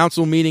have a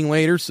council meeting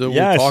later, so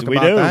we'll talk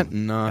about that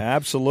and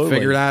absolutely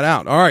figure that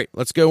out. All right,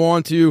 let's go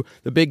on to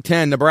the Big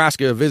Ten.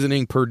 Nebraska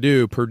visiting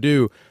Purdue.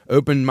 Purdue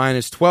opened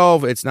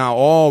 -12. It's now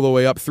all the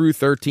way up through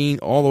 13,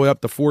 all the way up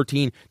to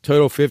 14.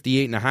 Total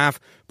 58.5.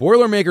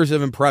 Boilermakers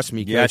have impressed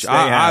me, Coach. Yes, they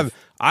have.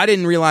 I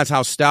didn't realize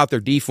how stout their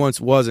defense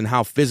was and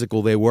how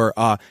physical they were.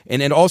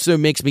 And it also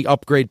makes me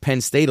upgrade Penn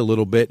State a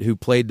little bit, who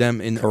played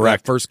them in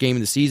that first game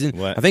of the season.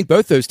 What? I think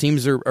both those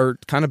teams are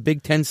kind of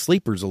Big Ten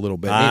sleepers a little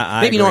bit.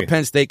 Maybe not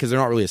Penn State because they're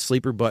not really a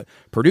sleeper, but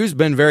Purdue's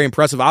been very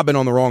impressive. I've been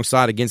on the wrong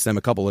side against them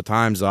a couple of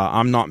times.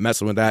 I'm not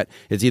messing with that.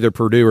 It's either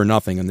Purdue or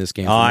nothing in this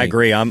game. I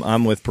agree.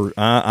 I'm with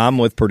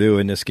Purdue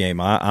in this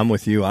game. I'm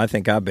with you. I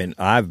think I've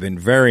been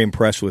very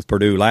impressed with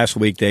Purdue. Last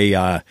week they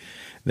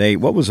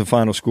what was the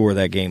final score of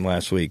that game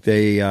last week?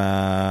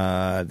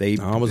 I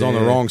was on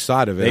the wrong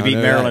side of it. They beat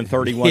Maryland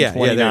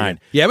 31-29.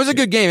 Yeah, it was a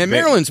good game, and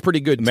Maryland's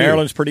pretty good too.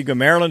 Maryland's pretty good.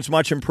 Maryland's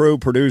much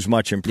improved. Purdue's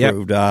much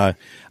improved. Yep.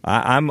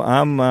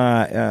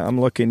 I'm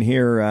looking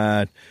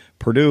here.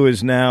 Purdue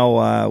is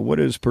now what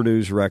is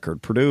Purdue's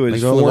record? Purdue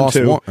is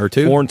 4-2,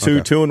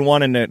 4-2,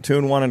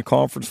 2-1 in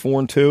conference,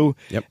 4-2.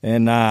 Yep.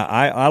 And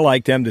I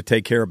like them to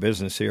take care of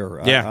business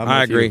here.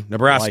 I agree. You.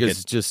 Nebraska's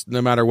like just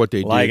no matter what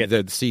they do,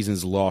 the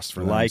season's lost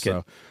for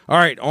them. All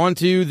right, on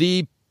to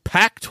the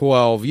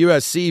Pac-12,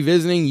 USC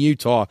visiting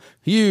Utah.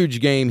 Huge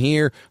game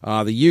here.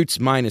 The Utes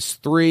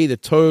 -3. The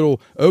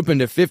total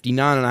opened at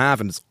 59.5,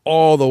 and it's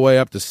all the way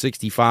up to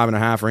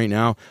 65.5 right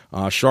now.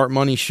 Sharp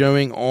money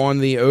showing on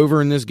the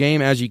over in this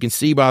game, as you can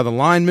see by the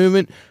line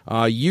movement.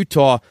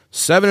 Utah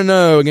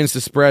 7-0 against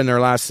the spread in their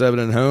last 7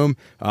 at home.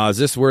 Is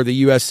this where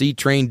the USC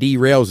train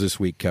derails this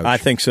week, Coach? I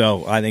think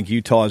so. I think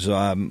Utah's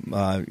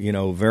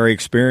very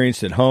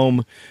experienced at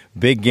home.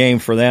 Big game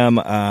for them.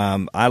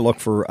 I look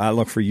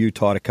for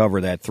Utah to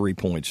cover that 3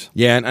 points.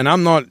 Yeah, and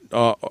I'm not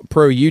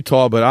pro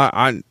Utah, but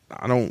I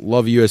don't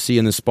love USC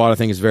in this spot. I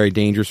think it's very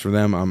dangerous for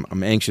them.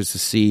 I'm anxious to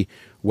see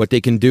what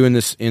they can do in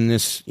this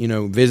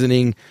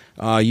visiting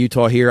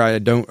Utah here. I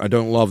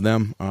don't love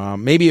them.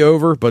 Maybe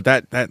over, but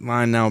that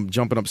line now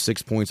jumping up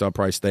 6 points, I'll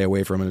probably stay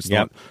away from it. It's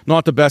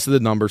not the best of the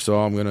numbers, so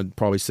I'm going to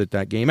probably sit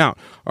that game out.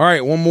 All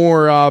right, one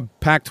more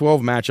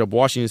Pac-12 matchup.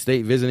 Washington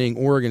State visiting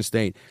Oregon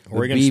State.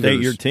 Oregon State,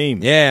 your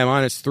team. Yeah,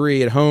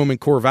 -3 at home in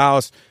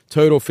Corvallis.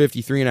 Total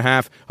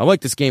 53.5. I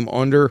like this game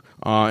under,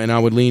 and I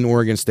would lean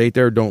Oregon State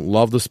there. Don't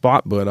love the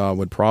spot, but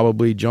would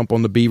probably jump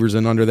on the Beavers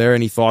and under there.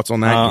 Any thoughts on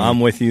that game? I'm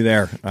with you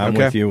there. I'm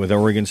with you with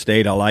Oregon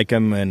State. I like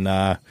them, and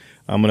I'm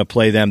going to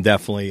play them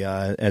definitely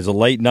as a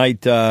late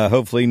night,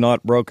 hopefully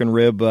not broken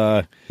rib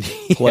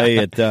play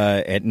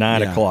at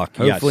 9 o'clock.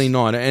 Hopefully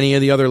not. Any of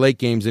the other late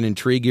games that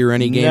intrigue you or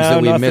any games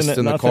that we missed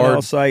in the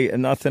card?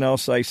 Nothing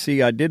else I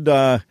see. I did.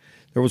 There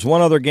was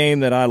one other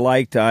game that I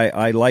liked.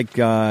 I like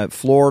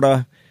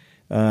Florida.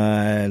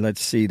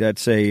 Let's see.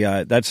 That's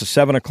a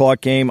 7 o'clock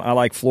game. I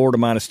like Florida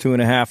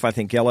 -2.5. I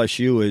think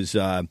LSU is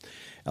a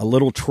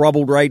little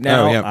troubled right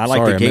now. Oh, yeah. I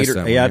like the Gators.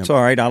 It's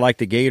all right. I like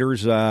the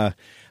Gators.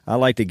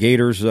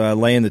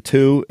 Laying the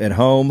 2 at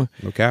home.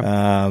 Okay.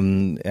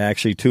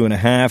 Actually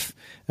 2.5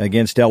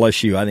 against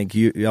LSU. I think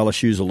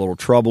LSU's a little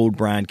troubled.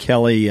 Brian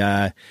Kelly,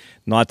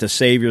 not the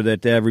savior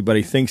that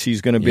everybody thinks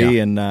he's going to be.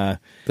 And I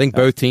think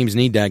both teams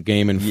need that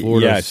game in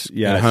Florida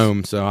at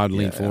home, so I'd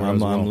lean Florida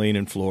as well. I'm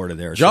leaning Florida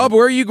there. Job,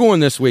 where are you going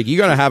this week? You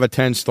got to have a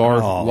 10-star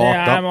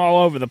locked up. I'm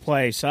all over the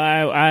place.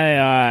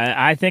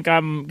 I think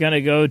I'm going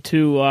to go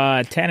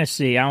to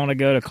Tennessee. I want to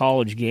go to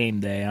College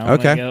Game Day. I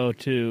want to go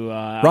to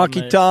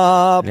Rocky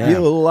Top. Yeah.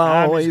 You'll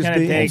always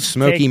be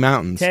Smoky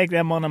Mountains. Take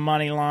them on the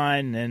money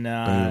line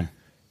and.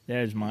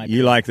 There's my.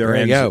 You like their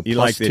ends. You Plus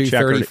like the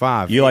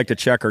checkered. You like the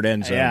checkered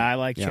end zone. Yeah, I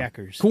like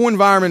checkers. Cool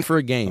environment for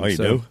a game. Oh, you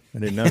do? I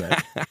didn't know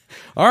that.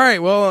 All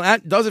right, well,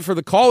 that does it for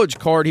the college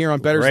card here on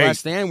Bettor's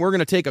Last Stand. We're going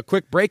to take a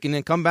quick break and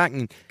then come back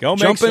and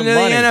jump into the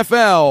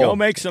NFL. Go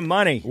make some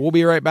money. We'll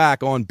be right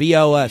back on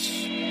BLS.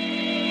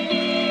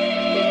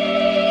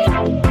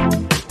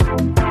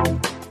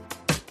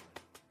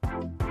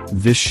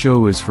 This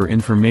show is for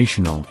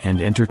informational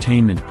and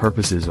entertainment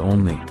purposes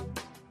only.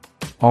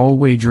 All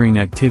wagering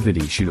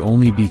activity should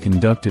only be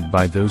conducted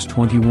by those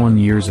 21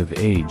 years of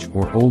age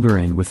or older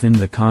and within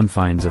the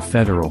confines of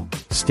federal,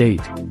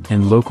 state,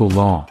 and local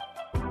law.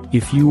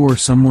 If you or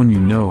someone you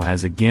know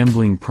has a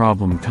gambling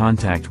problem,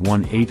 contact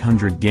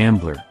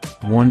 1-800-GAMBLER,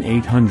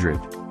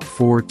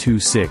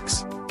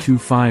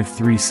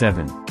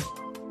 1-800-426-2537.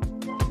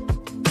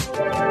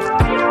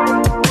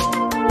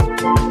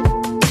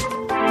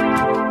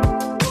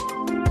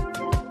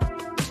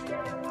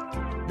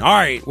 All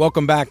right,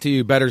 welcome back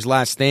to Bettor's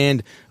Last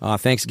Stand.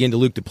 Thanks again to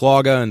Luke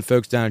Duplaga and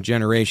folks down at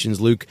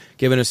Generations. Luke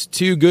giving us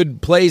 2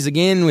 good plays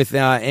again with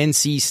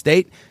NC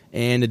State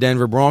and the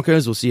Denver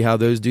Broncos. We'll see how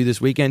those do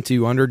this weekend,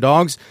 2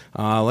 underdogs.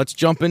 Let's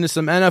jump into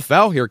some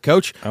NFL here,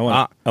 Coach. I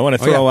want to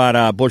throw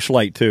out Busch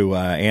Light, too.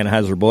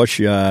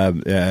 Anheuser-Busch.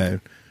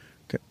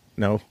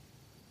 No?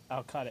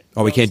 I'll cut it.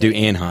 Oh, we can't do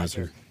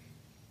Anheuser.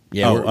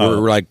 Yeah,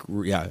 we're like,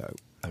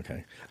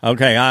 Okay.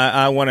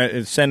 I want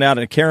to send out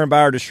a Karen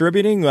Bauer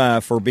Distributing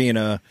for being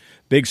a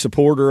big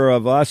supporter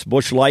of us,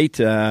 Busch Light.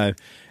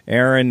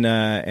 Aaron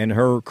and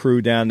her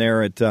crew down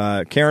there at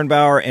Karen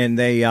Bauer,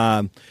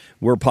 and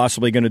we're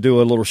possibly going to do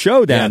a little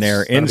show down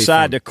there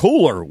inside the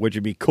cooler, which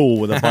would be cool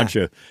with a bunch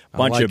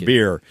of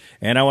beer.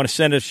 And I want to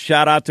send a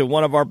shout out to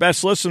one of our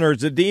best listeners,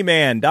 the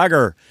D-Man,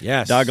 Duggar.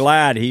 Yes, Doug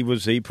Ladd.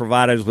 He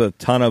provided us with a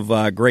ton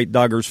of great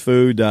Duggar's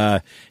food,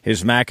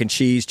 his mac and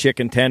cheese,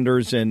 chicken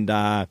tenders, and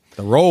the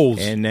rolls,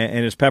 and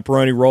his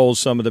pepperoni rolls,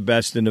 some of the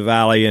best in the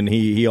valley. And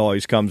he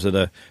always comes to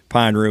the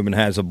Pine Room and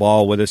has a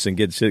ball with us and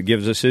gives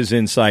us his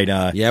insight.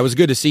 Yeah, it was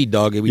good to see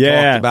Doug. We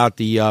talked about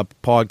the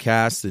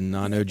podcast, and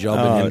I know Jubb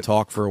and him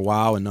talk for a while.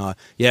 And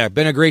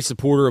been a great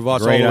supporter of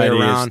us great all the way ideas.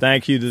 around.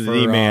 Thank you to the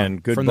D-Man.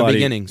 Good from buddy. The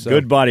beginning. So.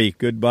 Good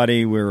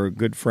buddy. We're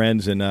good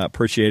friends and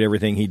appreciate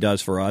everything he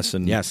does for us.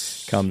 And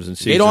comes and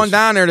sees Get on us.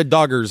 down there to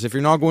Duggars. If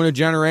you're not going to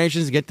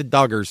Generations, get to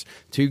Duggars.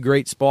 2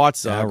 great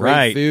spots.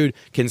 Great food,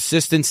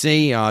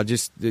 consistency,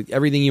 just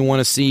everything you want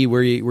to see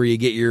where you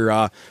get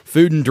your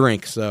food and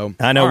drink. So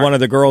I know one of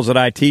the girls that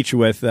I teach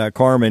with,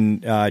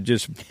 Carmen,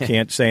 just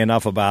can't say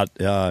enough about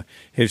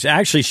his.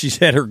 Actually, she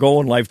said her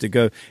goal in life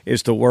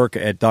is to work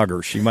at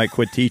Duggars. She might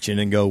quit teaching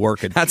and go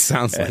work at that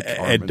sounds like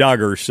at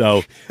Duggars.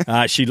 So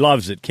she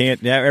loves it.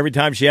 Every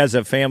time she has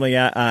a family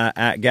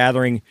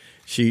gathering,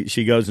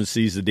 she goes and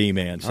sees the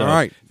D-Man. So, all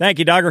right. Thank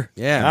you, Duggar.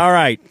 Yeah. All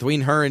right.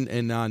 Between her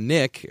and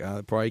Nick,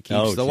 probably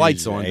keeps the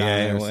lights on down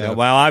there. So.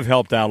 Well, I've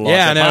helped out a lot.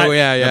 Yeah,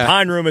 The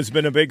Pine Room has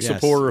been a big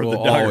supporter of the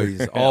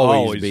Duggar.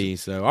 Always be.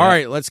 So, all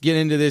right, let's get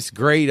into this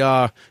great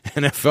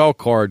NFL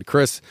card.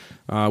 Chris,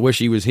 wish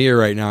he was here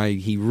right now.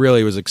 He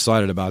really was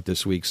excited about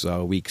this week's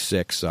Week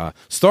 6.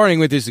 Starting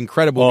with this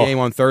incredible game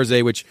on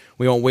Thursday, which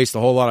we won't waste a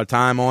whole lot of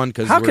time on.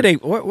 How could they?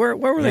 Where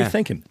were they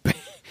thinking?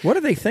 What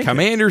are they thinking?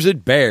 Commanders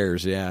at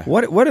Bears, yeah.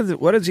 What is the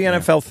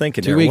NFL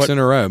thinking? 2 weeks in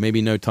a row,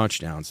 maybe no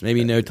touchdowns,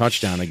 maybe no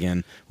touchdown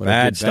again.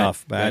 Bad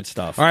stuff.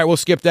 All right, we'll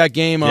skip that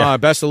game.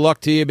 Best of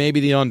luck to you.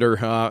 Maybe the under.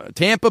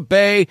 Tampa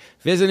Bay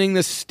visiting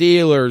the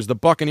Steelers. The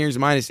Buccaneers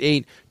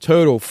 -8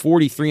 total,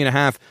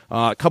 43.5.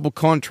 A couple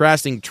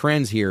contrasting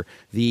trends here.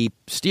 The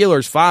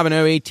Steelers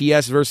 5-0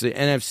 ATS versus the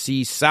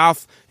NFC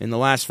South in the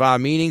last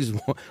 5 meetings,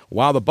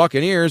 while the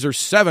Buccaneers are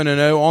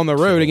 7-0 on the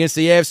road against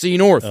the AFC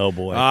North. Oh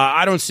boy!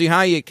 I don't see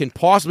how you can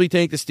possibly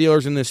take the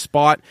Steelers in this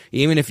spot.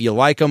 Even if you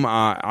like them,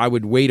 I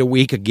would wait a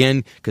week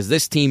again because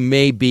this team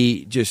may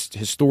be just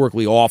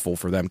historically awful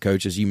for them,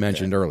 Coach, as you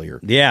mentioned earlier.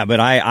 Yeah,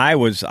 but I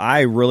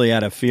really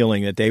had a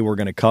feeling that they were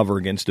going to cover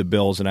against the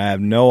Bills, and I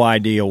have no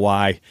idea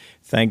why.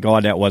 Thank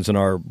God that wasn't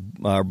our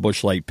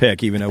Busch Light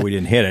pick, even though we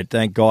didn't hit it.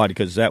 Thank God,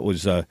 because that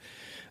was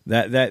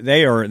that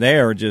they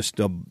are just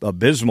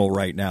abysmal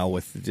right now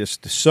with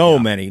just so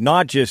many,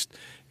 not just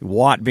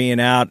Watt being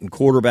out and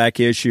quarterback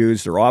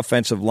issues. Their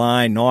offensive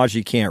line,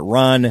 Najee can't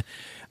run.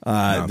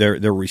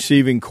 Their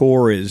receiving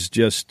core is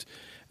just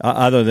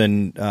other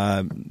than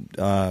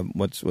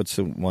what's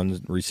the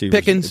one receiver?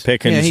 Pickens.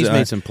 Yeah, he's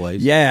made some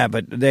plays. Yeah,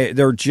 but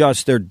they're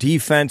just their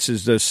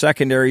defenses. The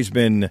secondary's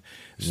been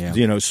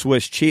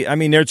Swiss cheese. I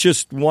mean, they're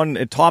just one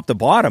top to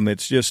bottom.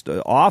 It's just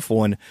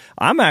awful, and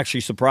I'm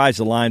actually surprised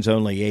the line's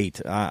only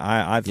 8.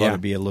 I thought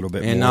it'd be a little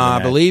bit more. And than I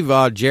that. believe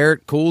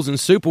Jarrett, Cools, and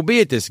Soup will be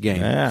at this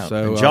game. Yeah.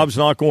 So Job's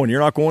not going.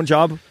 You're not going,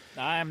 Job?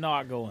 I am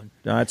not going.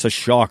 That's a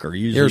shocker.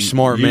 You're a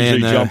smart man.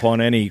 Usually jump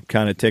on any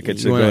kind of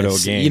tickets to go to a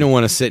game. You don't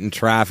want to sit in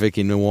traffic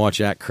and watch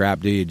that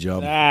crap, do you,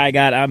 Job?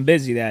 I'm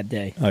busy that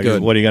day.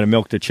 Good. What are you going to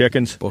milk the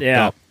chickens? Booked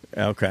up.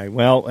 Okay.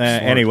 Well,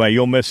 anyway,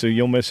 you'll miss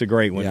a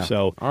great one. Yeah.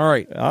 So all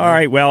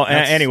right. Well,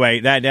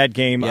 anyway, that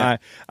game. Yeah.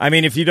 I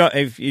mean, if you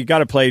got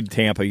to play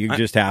Tampa, you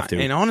just have to.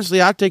 And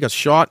honestly, I'd take a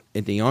shot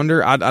at the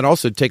under. I'd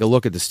also take a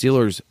look at the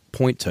Steelers'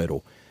 point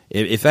total.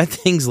 If that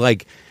thing's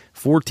like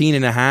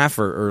 14.5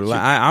 or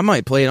I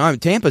might play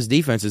it. Tampa's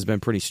defense has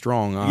been pretty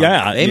strong.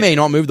 They may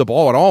not move the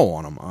ball at all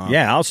on them.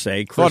 I'll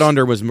say. Thought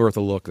under was worth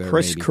a look there.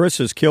 Chris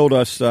has killed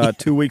us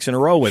 2 weeks in a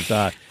row with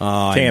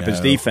Tampa's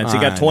defense. He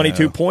got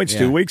 22 points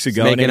 2 weeks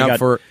ago. Making up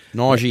for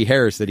Najee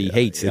Harris that he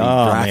hates. That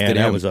he drafted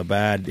him. That was a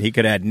bad. He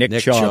could have had Nick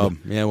Chubb.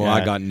 Yeah,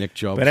 I got Nick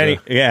Chubb. But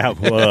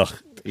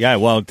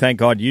well, thank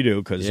God you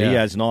do because he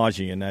has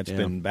Najee, and that's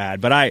been bad.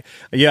 But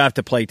you have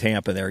to play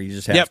Tampa there. You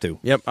just have to.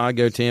 Yep, I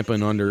go Tampa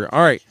and under.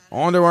 All right,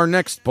 on to our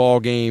next ball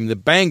game. The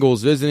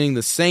Bengals visiting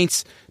the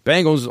Saints.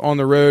 Bengals on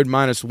the road,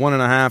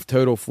 -1.5,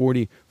 total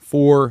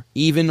 44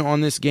 even on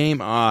this game.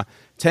 10-0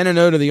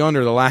 to the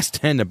under. The last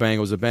 10 the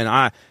Bengals have been.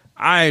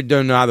 I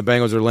don't know how the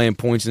Bengals are laying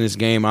points in this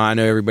game. I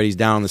know everybody's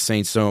down on the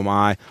Saints, so am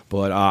I.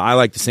 But I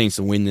like the Saints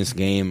to win this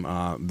game.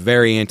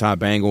 Very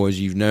anti-Bengal,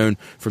 as you've known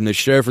from the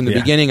show from the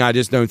beginning. I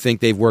just don't think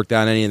they've worked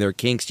out any of their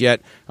kinks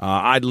yet.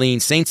 I'd lean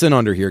Saints and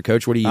under here,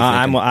 Coach. What do you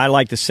think? I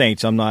like the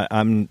Saints. I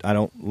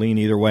don't lean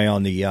either way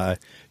on the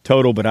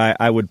total, but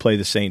I would play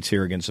the Saints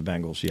here against the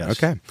Bengals, yes.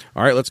 Okay.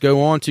 All right, let's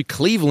go on to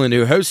Cleveland,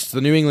 who hosts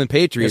the New England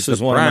Patriots. This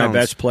is one of my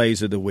best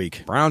plays of the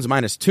week. Browns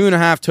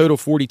 -2.5, total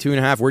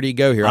 42.5. Where do you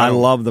go here? I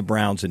love the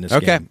Browns in this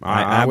game. Okay,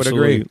 I would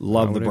agree.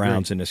 Love the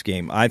Browns in this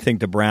game. I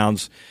think the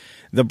Browns,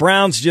 the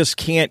Browns just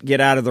can't get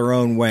out of their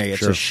own way.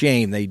 It's a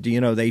shame.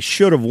 They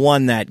should have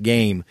won that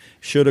game.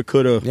 Shoulda,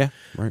 coulda,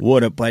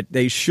 woulda, but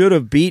they should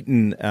have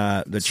beaten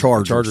the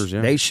Chargers.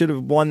 They should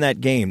have won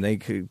that game. They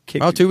could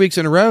kick. 2 weeks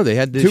in a row. They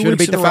should have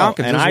beat the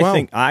Falcons and as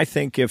well. I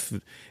think if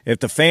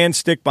the fans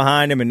stick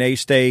behind them and they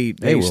stay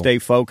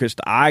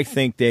focused, I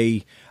think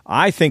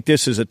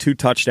this is a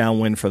 2-touchdown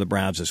win for the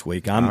Browns this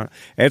week.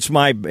 It's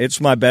my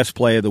best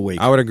play of the week.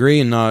 I would agree,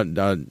 and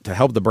to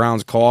help the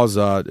Browns' cause,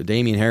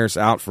 Damian Harris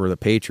out for the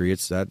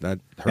Patriots. That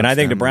hurts and I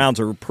think them. the Browns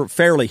are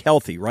fairly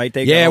healthy, right?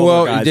 They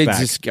they back.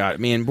 just got.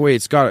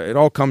 It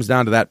all comes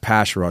down to that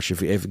pass rush.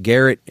 If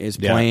Garrett is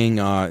playing,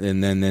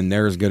 and then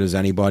they're as good as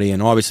anybody.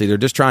 And obviously, they're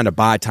just trying to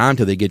buy time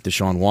till they get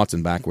Deshaun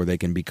Watson back, where they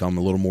can become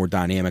a little more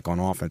dynamic on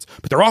offense.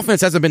 But their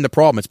offense hasn't been the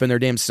problem. It's been their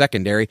damn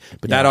secondary.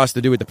 But that has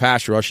to do with the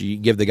pass rush. You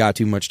give the guy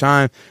too much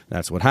time,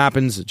 that's what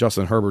happens.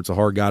 Justin Herbert's a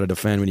hard guy to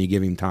defend when you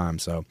give him time.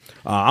 So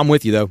I'm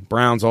with you, though.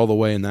 Browns all the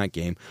way in that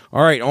game.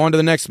 All right, on to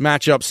the next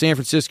matchup. San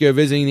Francisco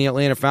visiting the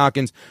Atlanta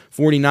Falcons.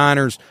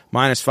 49ers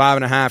minus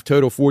 5.5,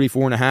 total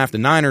 44.5. The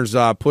Niners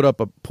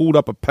pulled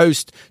up a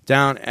post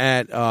down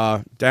at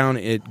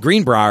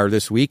Greenbrier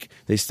this week.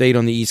 They stayed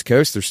on the East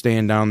Coast. They're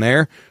staying down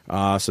there,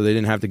 so they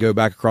didn't have to go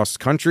back across the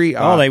country.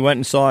 They went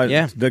and saw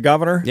the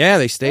governor? Yeah,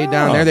 they stayed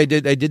down there. They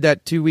did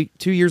that 2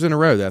 years in a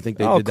row. I think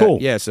they did cool.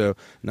 that. Yeah, so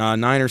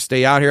Niners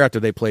stay out here after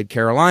they played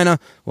Carolina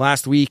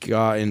last week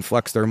and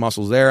flexed their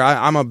muscles there.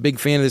 I'm a big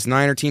fan of this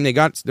Niner team.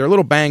 They're a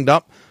little banged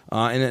up.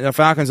 And the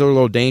Falcons are a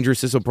little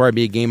dangerous. This will probably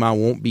be a game I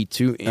won't be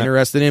too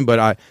interested in,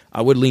 but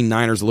I would lean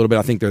Niners a little bit.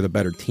 I think they're the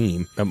better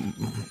team.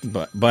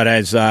 But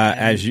as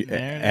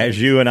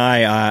you and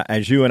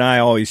I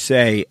always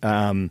say,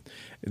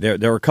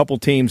 there are a couple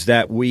teams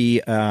that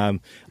we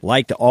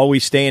like to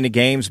always stay in the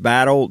games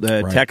battle.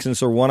 The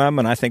Texans are one of them,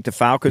 and I think the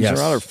Falcons are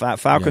another.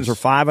 Falcons are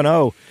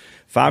 5-0.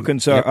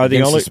 Falcons are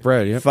the only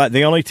spread,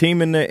 the only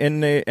team in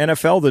the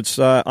NFL that's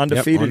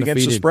undefeated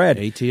against the spread.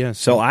 ATS.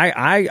 So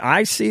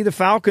I see the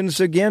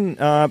Falcons again.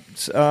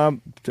 This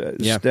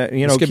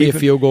could be a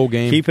field goal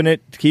game, keeping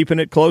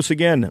it close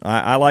again.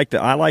 I like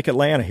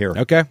Atlanta here.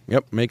 Okay,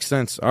 makes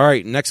sense. All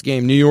right, next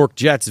game: New York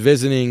Jets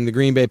visiting the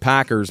Green Bay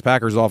Packers.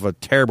 Packers off a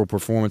terrible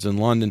performance in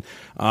London.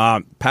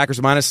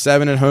 Packers minus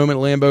 7 at home at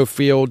Lambeau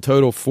Field.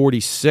 Total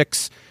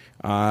 46.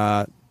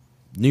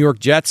 New York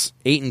Jets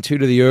 8-2 to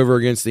the over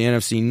against the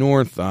NFC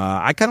North.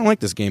 I kind of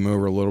like this game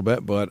over a little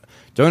bit, but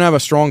don't have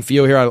a strong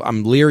feel here.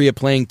 I'm leery of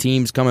playing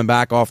teams coming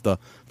back off the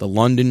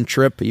London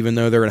trip, even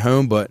though they're at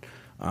home. But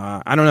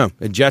I don't know.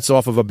 The Jets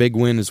off of a big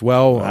win as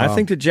well. I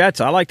think the Jets.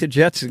 I like the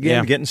Jets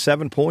again, getting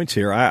 7 points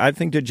here. I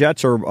think the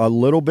Jets are a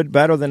little bit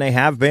better than they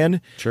have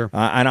been. Sure.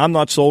 And I'm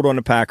not sold on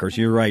the Packers.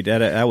 You're right.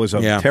 That was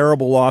a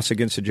terrible loss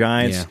against the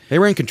Giants. Yeah. They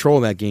were in control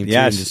of that game too,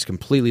 and just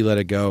completely let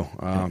it go.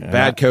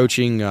 Bad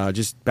coaching,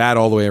 just bad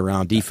all the way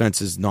around. Defense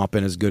has not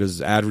been as good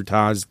as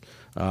advertised.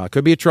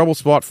 Could be a trouble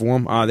spot for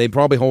them. They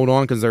probably hold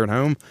on because they're at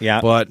home,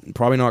 but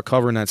probably not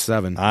covering that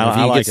 7. If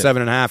you get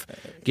 7.5,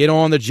 get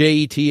on the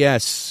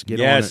JETS. Get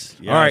on it.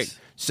 All right,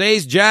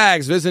 Say's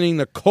Jags visiting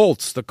the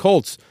Colts. The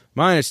Colts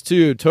minus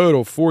 2,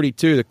 total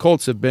 42. The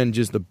Colts have been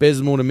just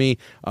abysmal to me.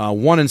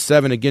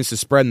 1-7 against the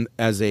spread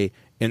in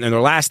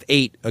their last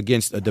 8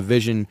 against a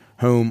division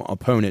home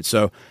opponent.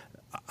 So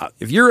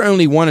if you're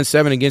only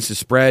 1-7 against the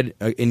spread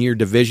in your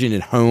division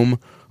at home,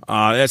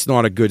 that's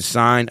not a good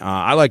sign.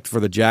 I like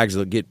for the Jags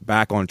to get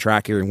back on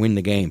track here and win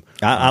the game.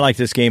 I like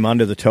this game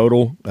under the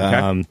total.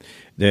 Okay.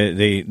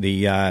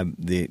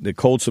 The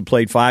Colts have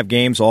played 5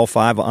 games, all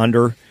 5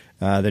 under.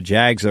 The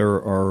Jags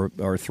are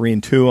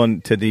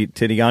 3-2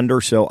 to the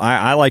under. So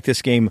I like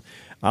this game.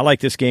 I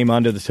like this game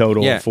under the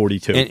total of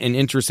 42. And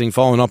interesting,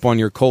 following up on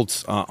your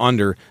Colts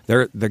under,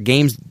 their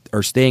games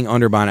are staying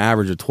under by an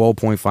average of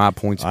 12.5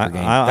 points per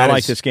game. I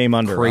like this game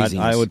under.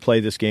 I would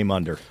play this game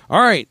under. All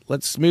right,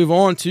 let's move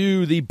on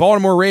to the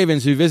Baltimore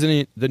Ravens, who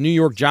visited the New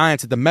York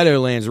Giants at the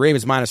Meadowlands.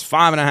 Ravens minus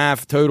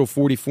 5.5, total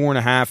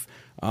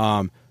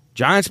 44.5.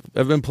 Giants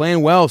have been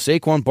playing well.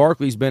 Saquon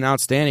Barkley's been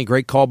outstanding.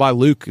 Great call by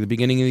Luke at the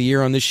beginning of the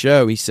year on this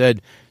show. He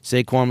said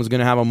Saquon was going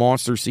to have a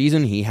monster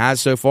season. He has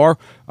so far.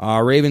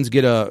 Ravens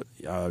get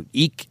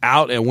eke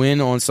out a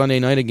win on Sunday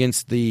night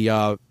against the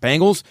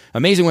Bengals.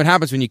 Amazing what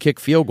happens when you kick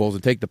field goals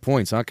and take the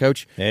points, huh,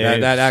 Coach?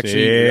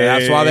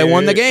 That's why they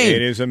won the game.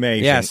 It is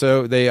amazing. Yeah,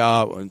 so they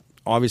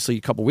obviously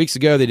a couple weeks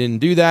ago they didn't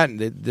do that.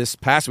 This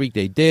past week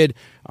they did.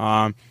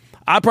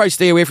 I'd probably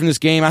stay away from this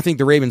game. I think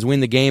the Ravens win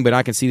the game, but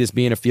I can see this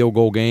being a field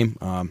goal game.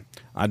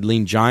 I'd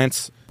lean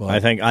Giants,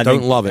 but I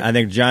don't love it. I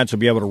think the Giants will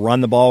be able to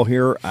run the ball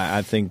here.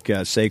 I think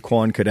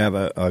Saquon could have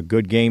a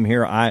good game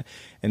here. And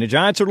the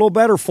Giants are a little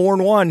better,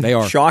 4-1. They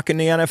are. Shocking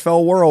the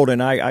NFL world,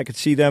 and I could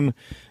see them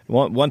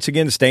once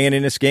again, staying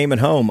in this game at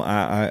home.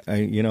 I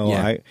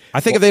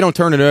think if they don't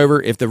turn it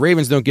over, if the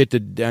Ravens don't get to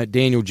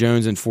Daniel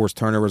Jones and force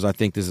turnovers, I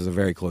think this is a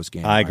very close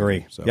game. I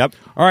agree. So. Yep.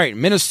 All right,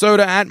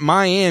 Minnesota at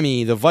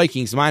Miami. The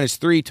Vikings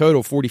 -3,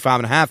 total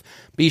 45.5.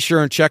 Be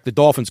sure and check the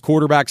Dolphins'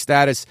 quarterback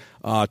status.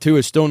 Tua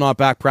is still not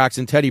back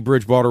practicing. Teddy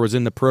Bridgewater was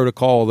in the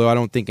protocol, although I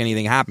don't think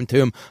anything happened to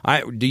him.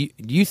 Do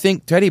you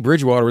think Teddy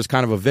Bridgewater was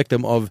kind of a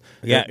victim of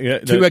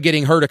Tua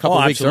getting hurt a couple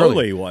of weeks earlier?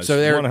 Absolutely, he was. So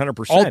they're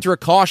 100%. ultra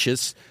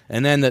cautious,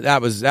 and then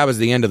that was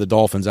the end of the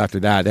Dolphins after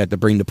that. They had to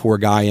bring the poor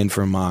guy in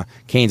from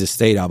Kansas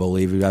State, I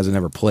believe, who hasn't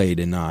ever played,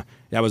 and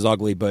that was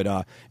ugly. But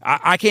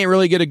I can't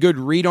really get a good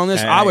read on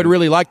this. I would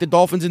really like the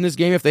Dolphins in this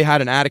game if they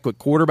had an adequate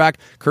quarterback.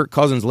 Kirk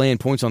Cousins laying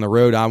points on the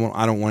road, I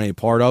don't want any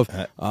part of.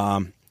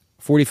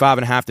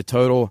 45.5 the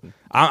total.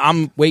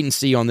 I'm wait and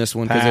see on this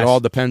one because it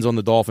all depends on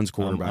the Dolphins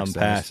quarterback. I'm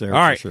pass there.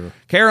 All right, for sure.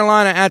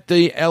 Carolina at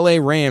the L.A.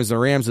 Rams. The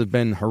Rams have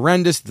been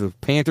horrendous. The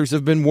Panthers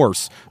have been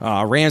worse.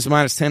 Rams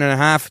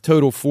 -10.5,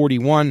 total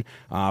 41.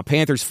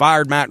 Panthers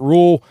fired Matt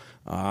Rule.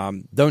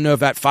 Don't know if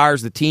that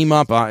fires the team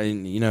up.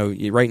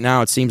 Right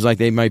now it seems like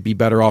they might be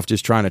better off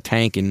just trying to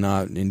tank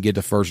and get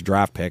the first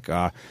draft pick.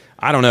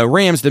 I don't know.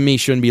 Rams, to me,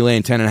 shouldn't be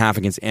laying 10.5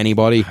 against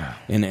anybody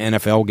in the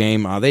NFL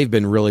game. They've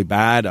been really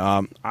bad.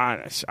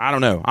 I don't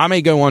know. I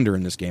may go under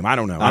in this game. I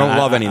don't know. I don't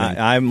love anything.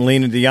 I'm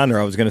leaning the under.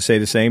 I was going to say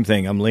the same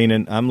thing. I'm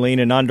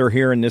leaning under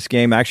here in this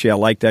game. Actually, I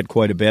like that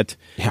quite a bit.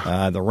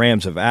 Yeah. The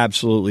Rams have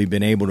absolutely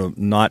been able to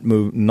not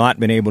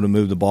been able to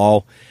move the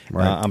ball.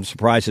 Right. I'm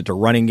surprised at the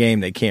running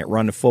game. They can't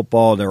run the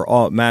football.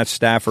 Matt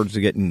Stafford's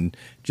getting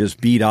just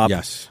beat up.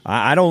 Yes.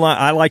 I don't like.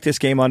 I like this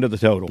game under the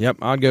total. Yep,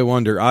 I'd go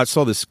under. I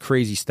saw this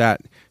crazy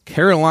stat.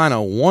 Carolina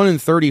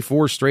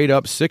 1-34 straight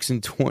up,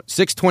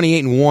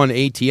 6-28-1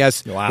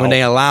 ATS when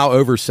they allow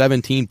over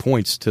 17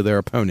 points to their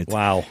opponents.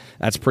 Wow,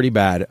 that's pretty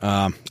bad.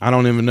 I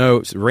don't even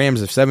know.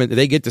 Rams have 7. If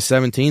they get to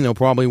 17, they'll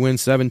probably win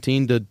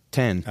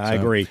 17-10. I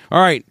agree.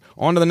 All right,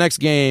 on to the next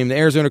game. The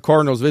Arizona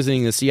Cardinals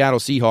visiting the Seattle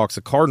Seahawks.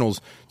 The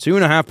Cardinals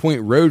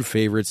 2.5-point road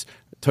favorites.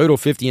 Total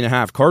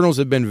 50.5. Cardinals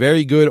have been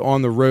very good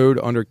on the road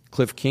under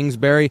Cliff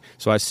Kingsbury,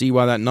 so I see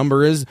why that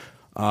number is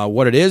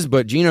what it is.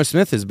 But Geno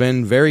Smith has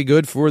been very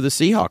good for the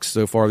Seahawks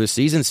so far this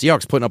season.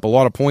 Seahawks putting up a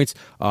lot of points.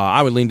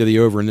 I would lean to the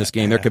over in this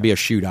game. There could be a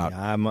shootout.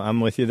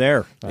 I'm with you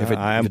there. If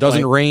it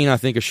doesn't rain, I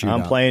think a shootout.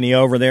 I'm playing the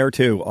over there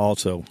too.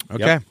 Also,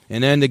 okay. Yep.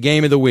 And then the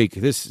game of the week.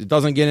 It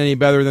doesn't get any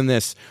better than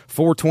this.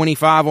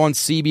 4:25 on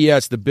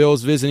CBS. The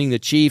Bills visiting the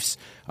Chiefs.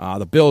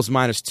 The Bills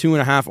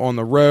 -2.5 on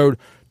the road.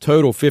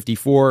 Total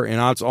 54, and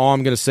that's all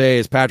I'm going to say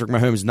is Patrick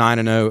Mahomes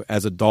 9-0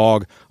 as a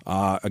dog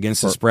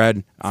against the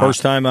spread.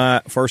 First time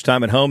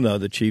at home though.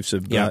 The Chiefs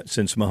have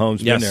since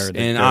Mahomes been there.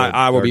 And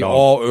I will be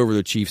all over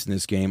the Chiefs in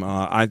this game.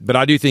 But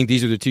I do think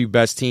these are the two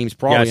best teams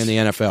probably in the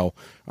NFL.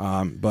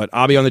 But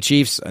I'll be on the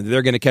Chiefs.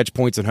 They're going to catch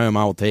points at home.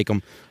 I will take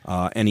them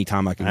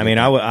anytime I can.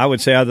 I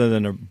would say other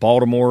than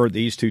Baltimore,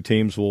 these two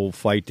teams will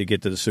fight to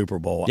get to the Super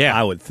Bowl. Yeah,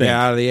 I would think.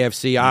 Yeah, out of the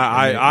AFC,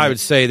 I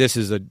would say this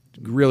is a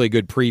really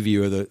good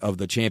preview of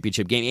the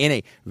championship game and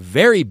a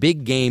very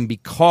big game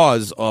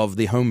because of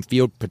the home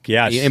field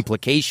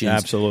implications.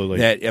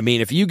 Absolutely.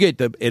 If you get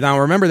and I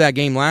remember that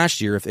game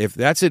last year. If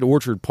that's at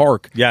Orchard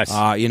Park,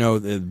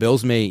 the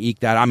Bills may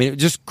eke that.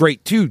 Just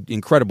great, two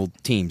incredible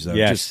teams though.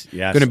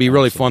 Going to be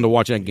really fun to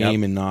watch that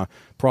game and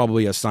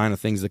probably a sign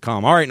of things to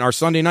come. All right, in our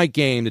Sunday night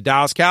game, the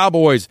Dallas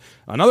Cowboys,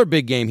 another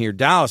big game here.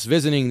 Dallas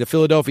visiting the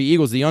Philadelphia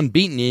Eagles, the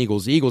unbeaten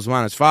Eagles. Eagles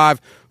 -5,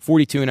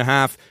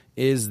 42.5.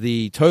 Is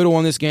the total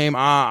on this game.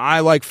 I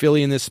like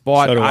Philly in this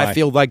spot. So do I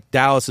feel like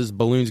Dallas's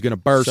balloon's going to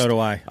burst. So do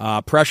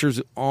I. Pressure's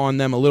on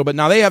them a little bit.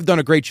 Now, they have done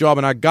a great job,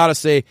 and I got to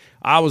say,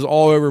 I was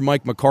all over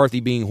Mike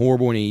McCarthy being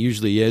horrible, and he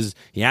usually is.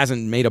 He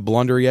hasn't made a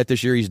blunder yet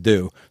this year. He's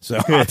due. So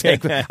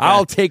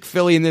I'll take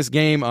Philly in this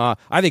game. I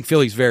think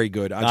Philly's very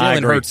good.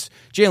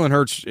 Jalen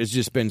Hurts has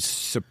just been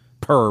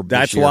superb.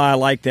 That's why I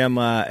like them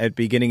at the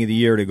beginning of the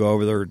year to go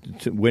over their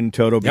win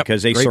total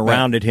because they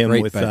surrounded him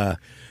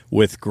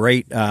with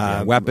great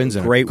weapons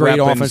and great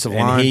offensive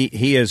line. And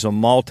he is a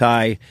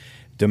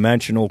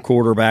multi-dimensional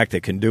quarterback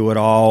that can do it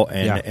all.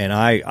 And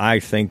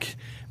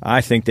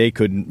I think they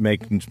could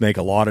make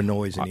a lot of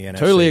noise in the NFC.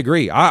 Totally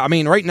agree.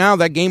 Right now,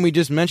 that game we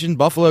just mentioned,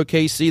 Buffalo,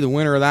 KC, the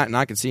winner of that, and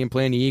I can see him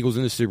playing the Eagles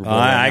in the Super Bowl.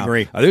 I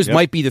agree. Those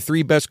might be the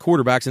three best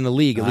quarterbacks in the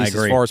league, at least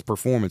as far as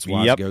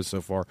performance-wise goes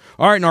so far.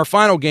 All right, in our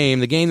final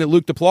game, the game that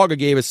Luke Duplaga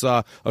gave us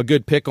a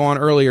good pick on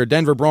earlier,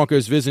 Denver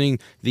Broncos visiting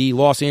the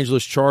Los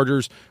Angeles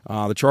Chargers.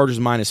 The Chargers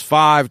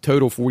 -5,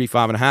 total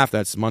 45.5.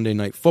 That's Monday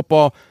Night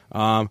Football.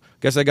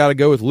 Guess I got to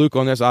go with Luke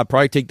on this. I'd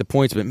probably take the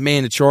points, but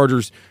man, the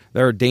Chargers,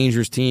 they're a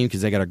dangerous team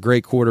because they got a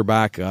great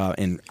quarterback,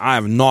 and I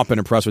have not been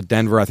impressed with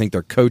Denver. I think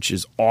their coach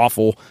is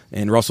awful,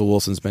 and Russell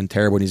Wilson's been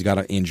terrible, and he's got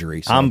an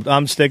injury. So.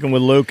 I'm sticking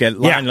with Luke. That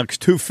line looks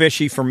too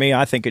fishy for me.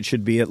 I think it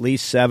should be at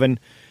least 7.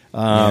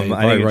 I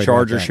think the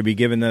Chargers should be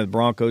giving the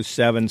Broncos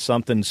 7.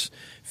 Something's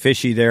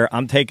fishy there.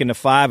 I'm taking the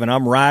 5, and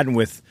I'm riding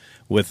with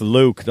with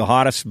Luke, the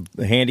hottest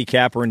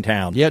handicapper in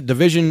town. Yeah,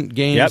 division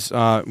games.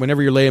 Yep.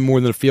 Whenever you're laying more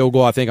than a field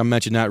goal, I think I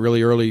mentioned that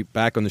really early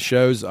back on the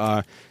shows.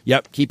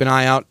 Keep an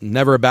eye out.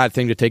 Never a bad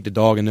thing to take the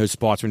dog in those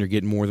spots when you're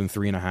getting more than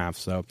 3.5.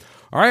 So,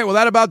 all right, well,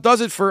 that about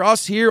does it for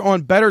us here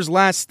on Bettor's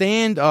Last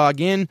Stand.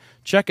 Again,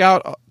 check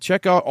out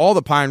all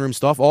the Pine Room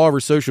stuff, all of our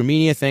social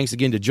media. Thanks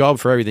again to Jubb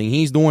for everything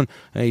he's doing.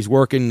 He's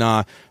working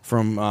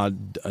from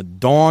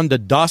dawn to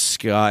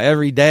dusk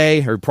every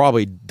day, or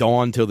probably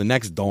dawn till the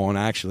next dawn,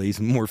 actually. He's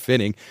more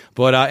fitting.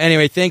 But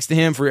anyway, thanks to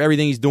him for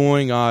everything he's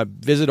doing.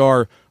 Visit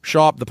our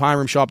shop,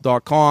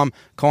 thepineroomshop.com.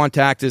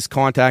 Contact us,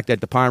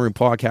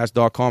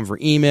 contact@thepineroompodcast.com for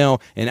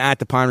email, and at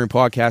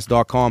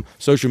thepineroompodcast.com.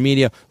 Social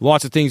media,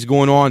 lots of things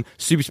going on.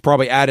 Soup's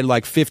probably added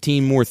like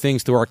 15 more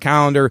things to our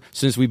calendar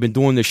since we've been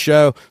doing this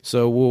show,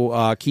 so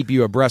we'll keep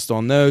you abreast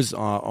on those,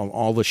 on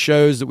all the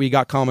shows that we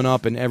got coming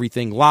up and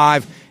everything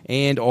live,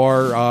 and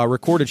our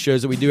recorded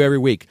shows that we do every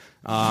week.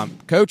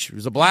 Coach, it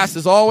was a blast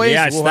as always.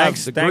 Yes, we'll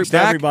thanks to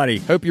everybody.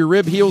 Hope your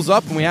rib heals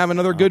up, and we have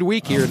another good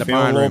week here in the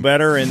Feeling Pine a little Room.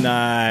 better,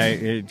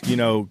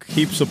 and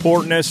keep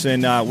supporting us.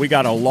 And we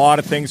got a lot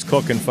of things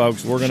cooking,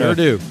 folks. We're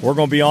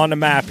gonna be on the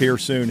map here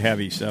soon,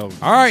 heavy. So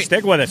all right,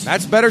 stick with us.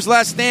 That's Bettor's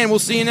Last Stand. We'll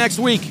see you next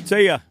week.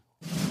 See ya.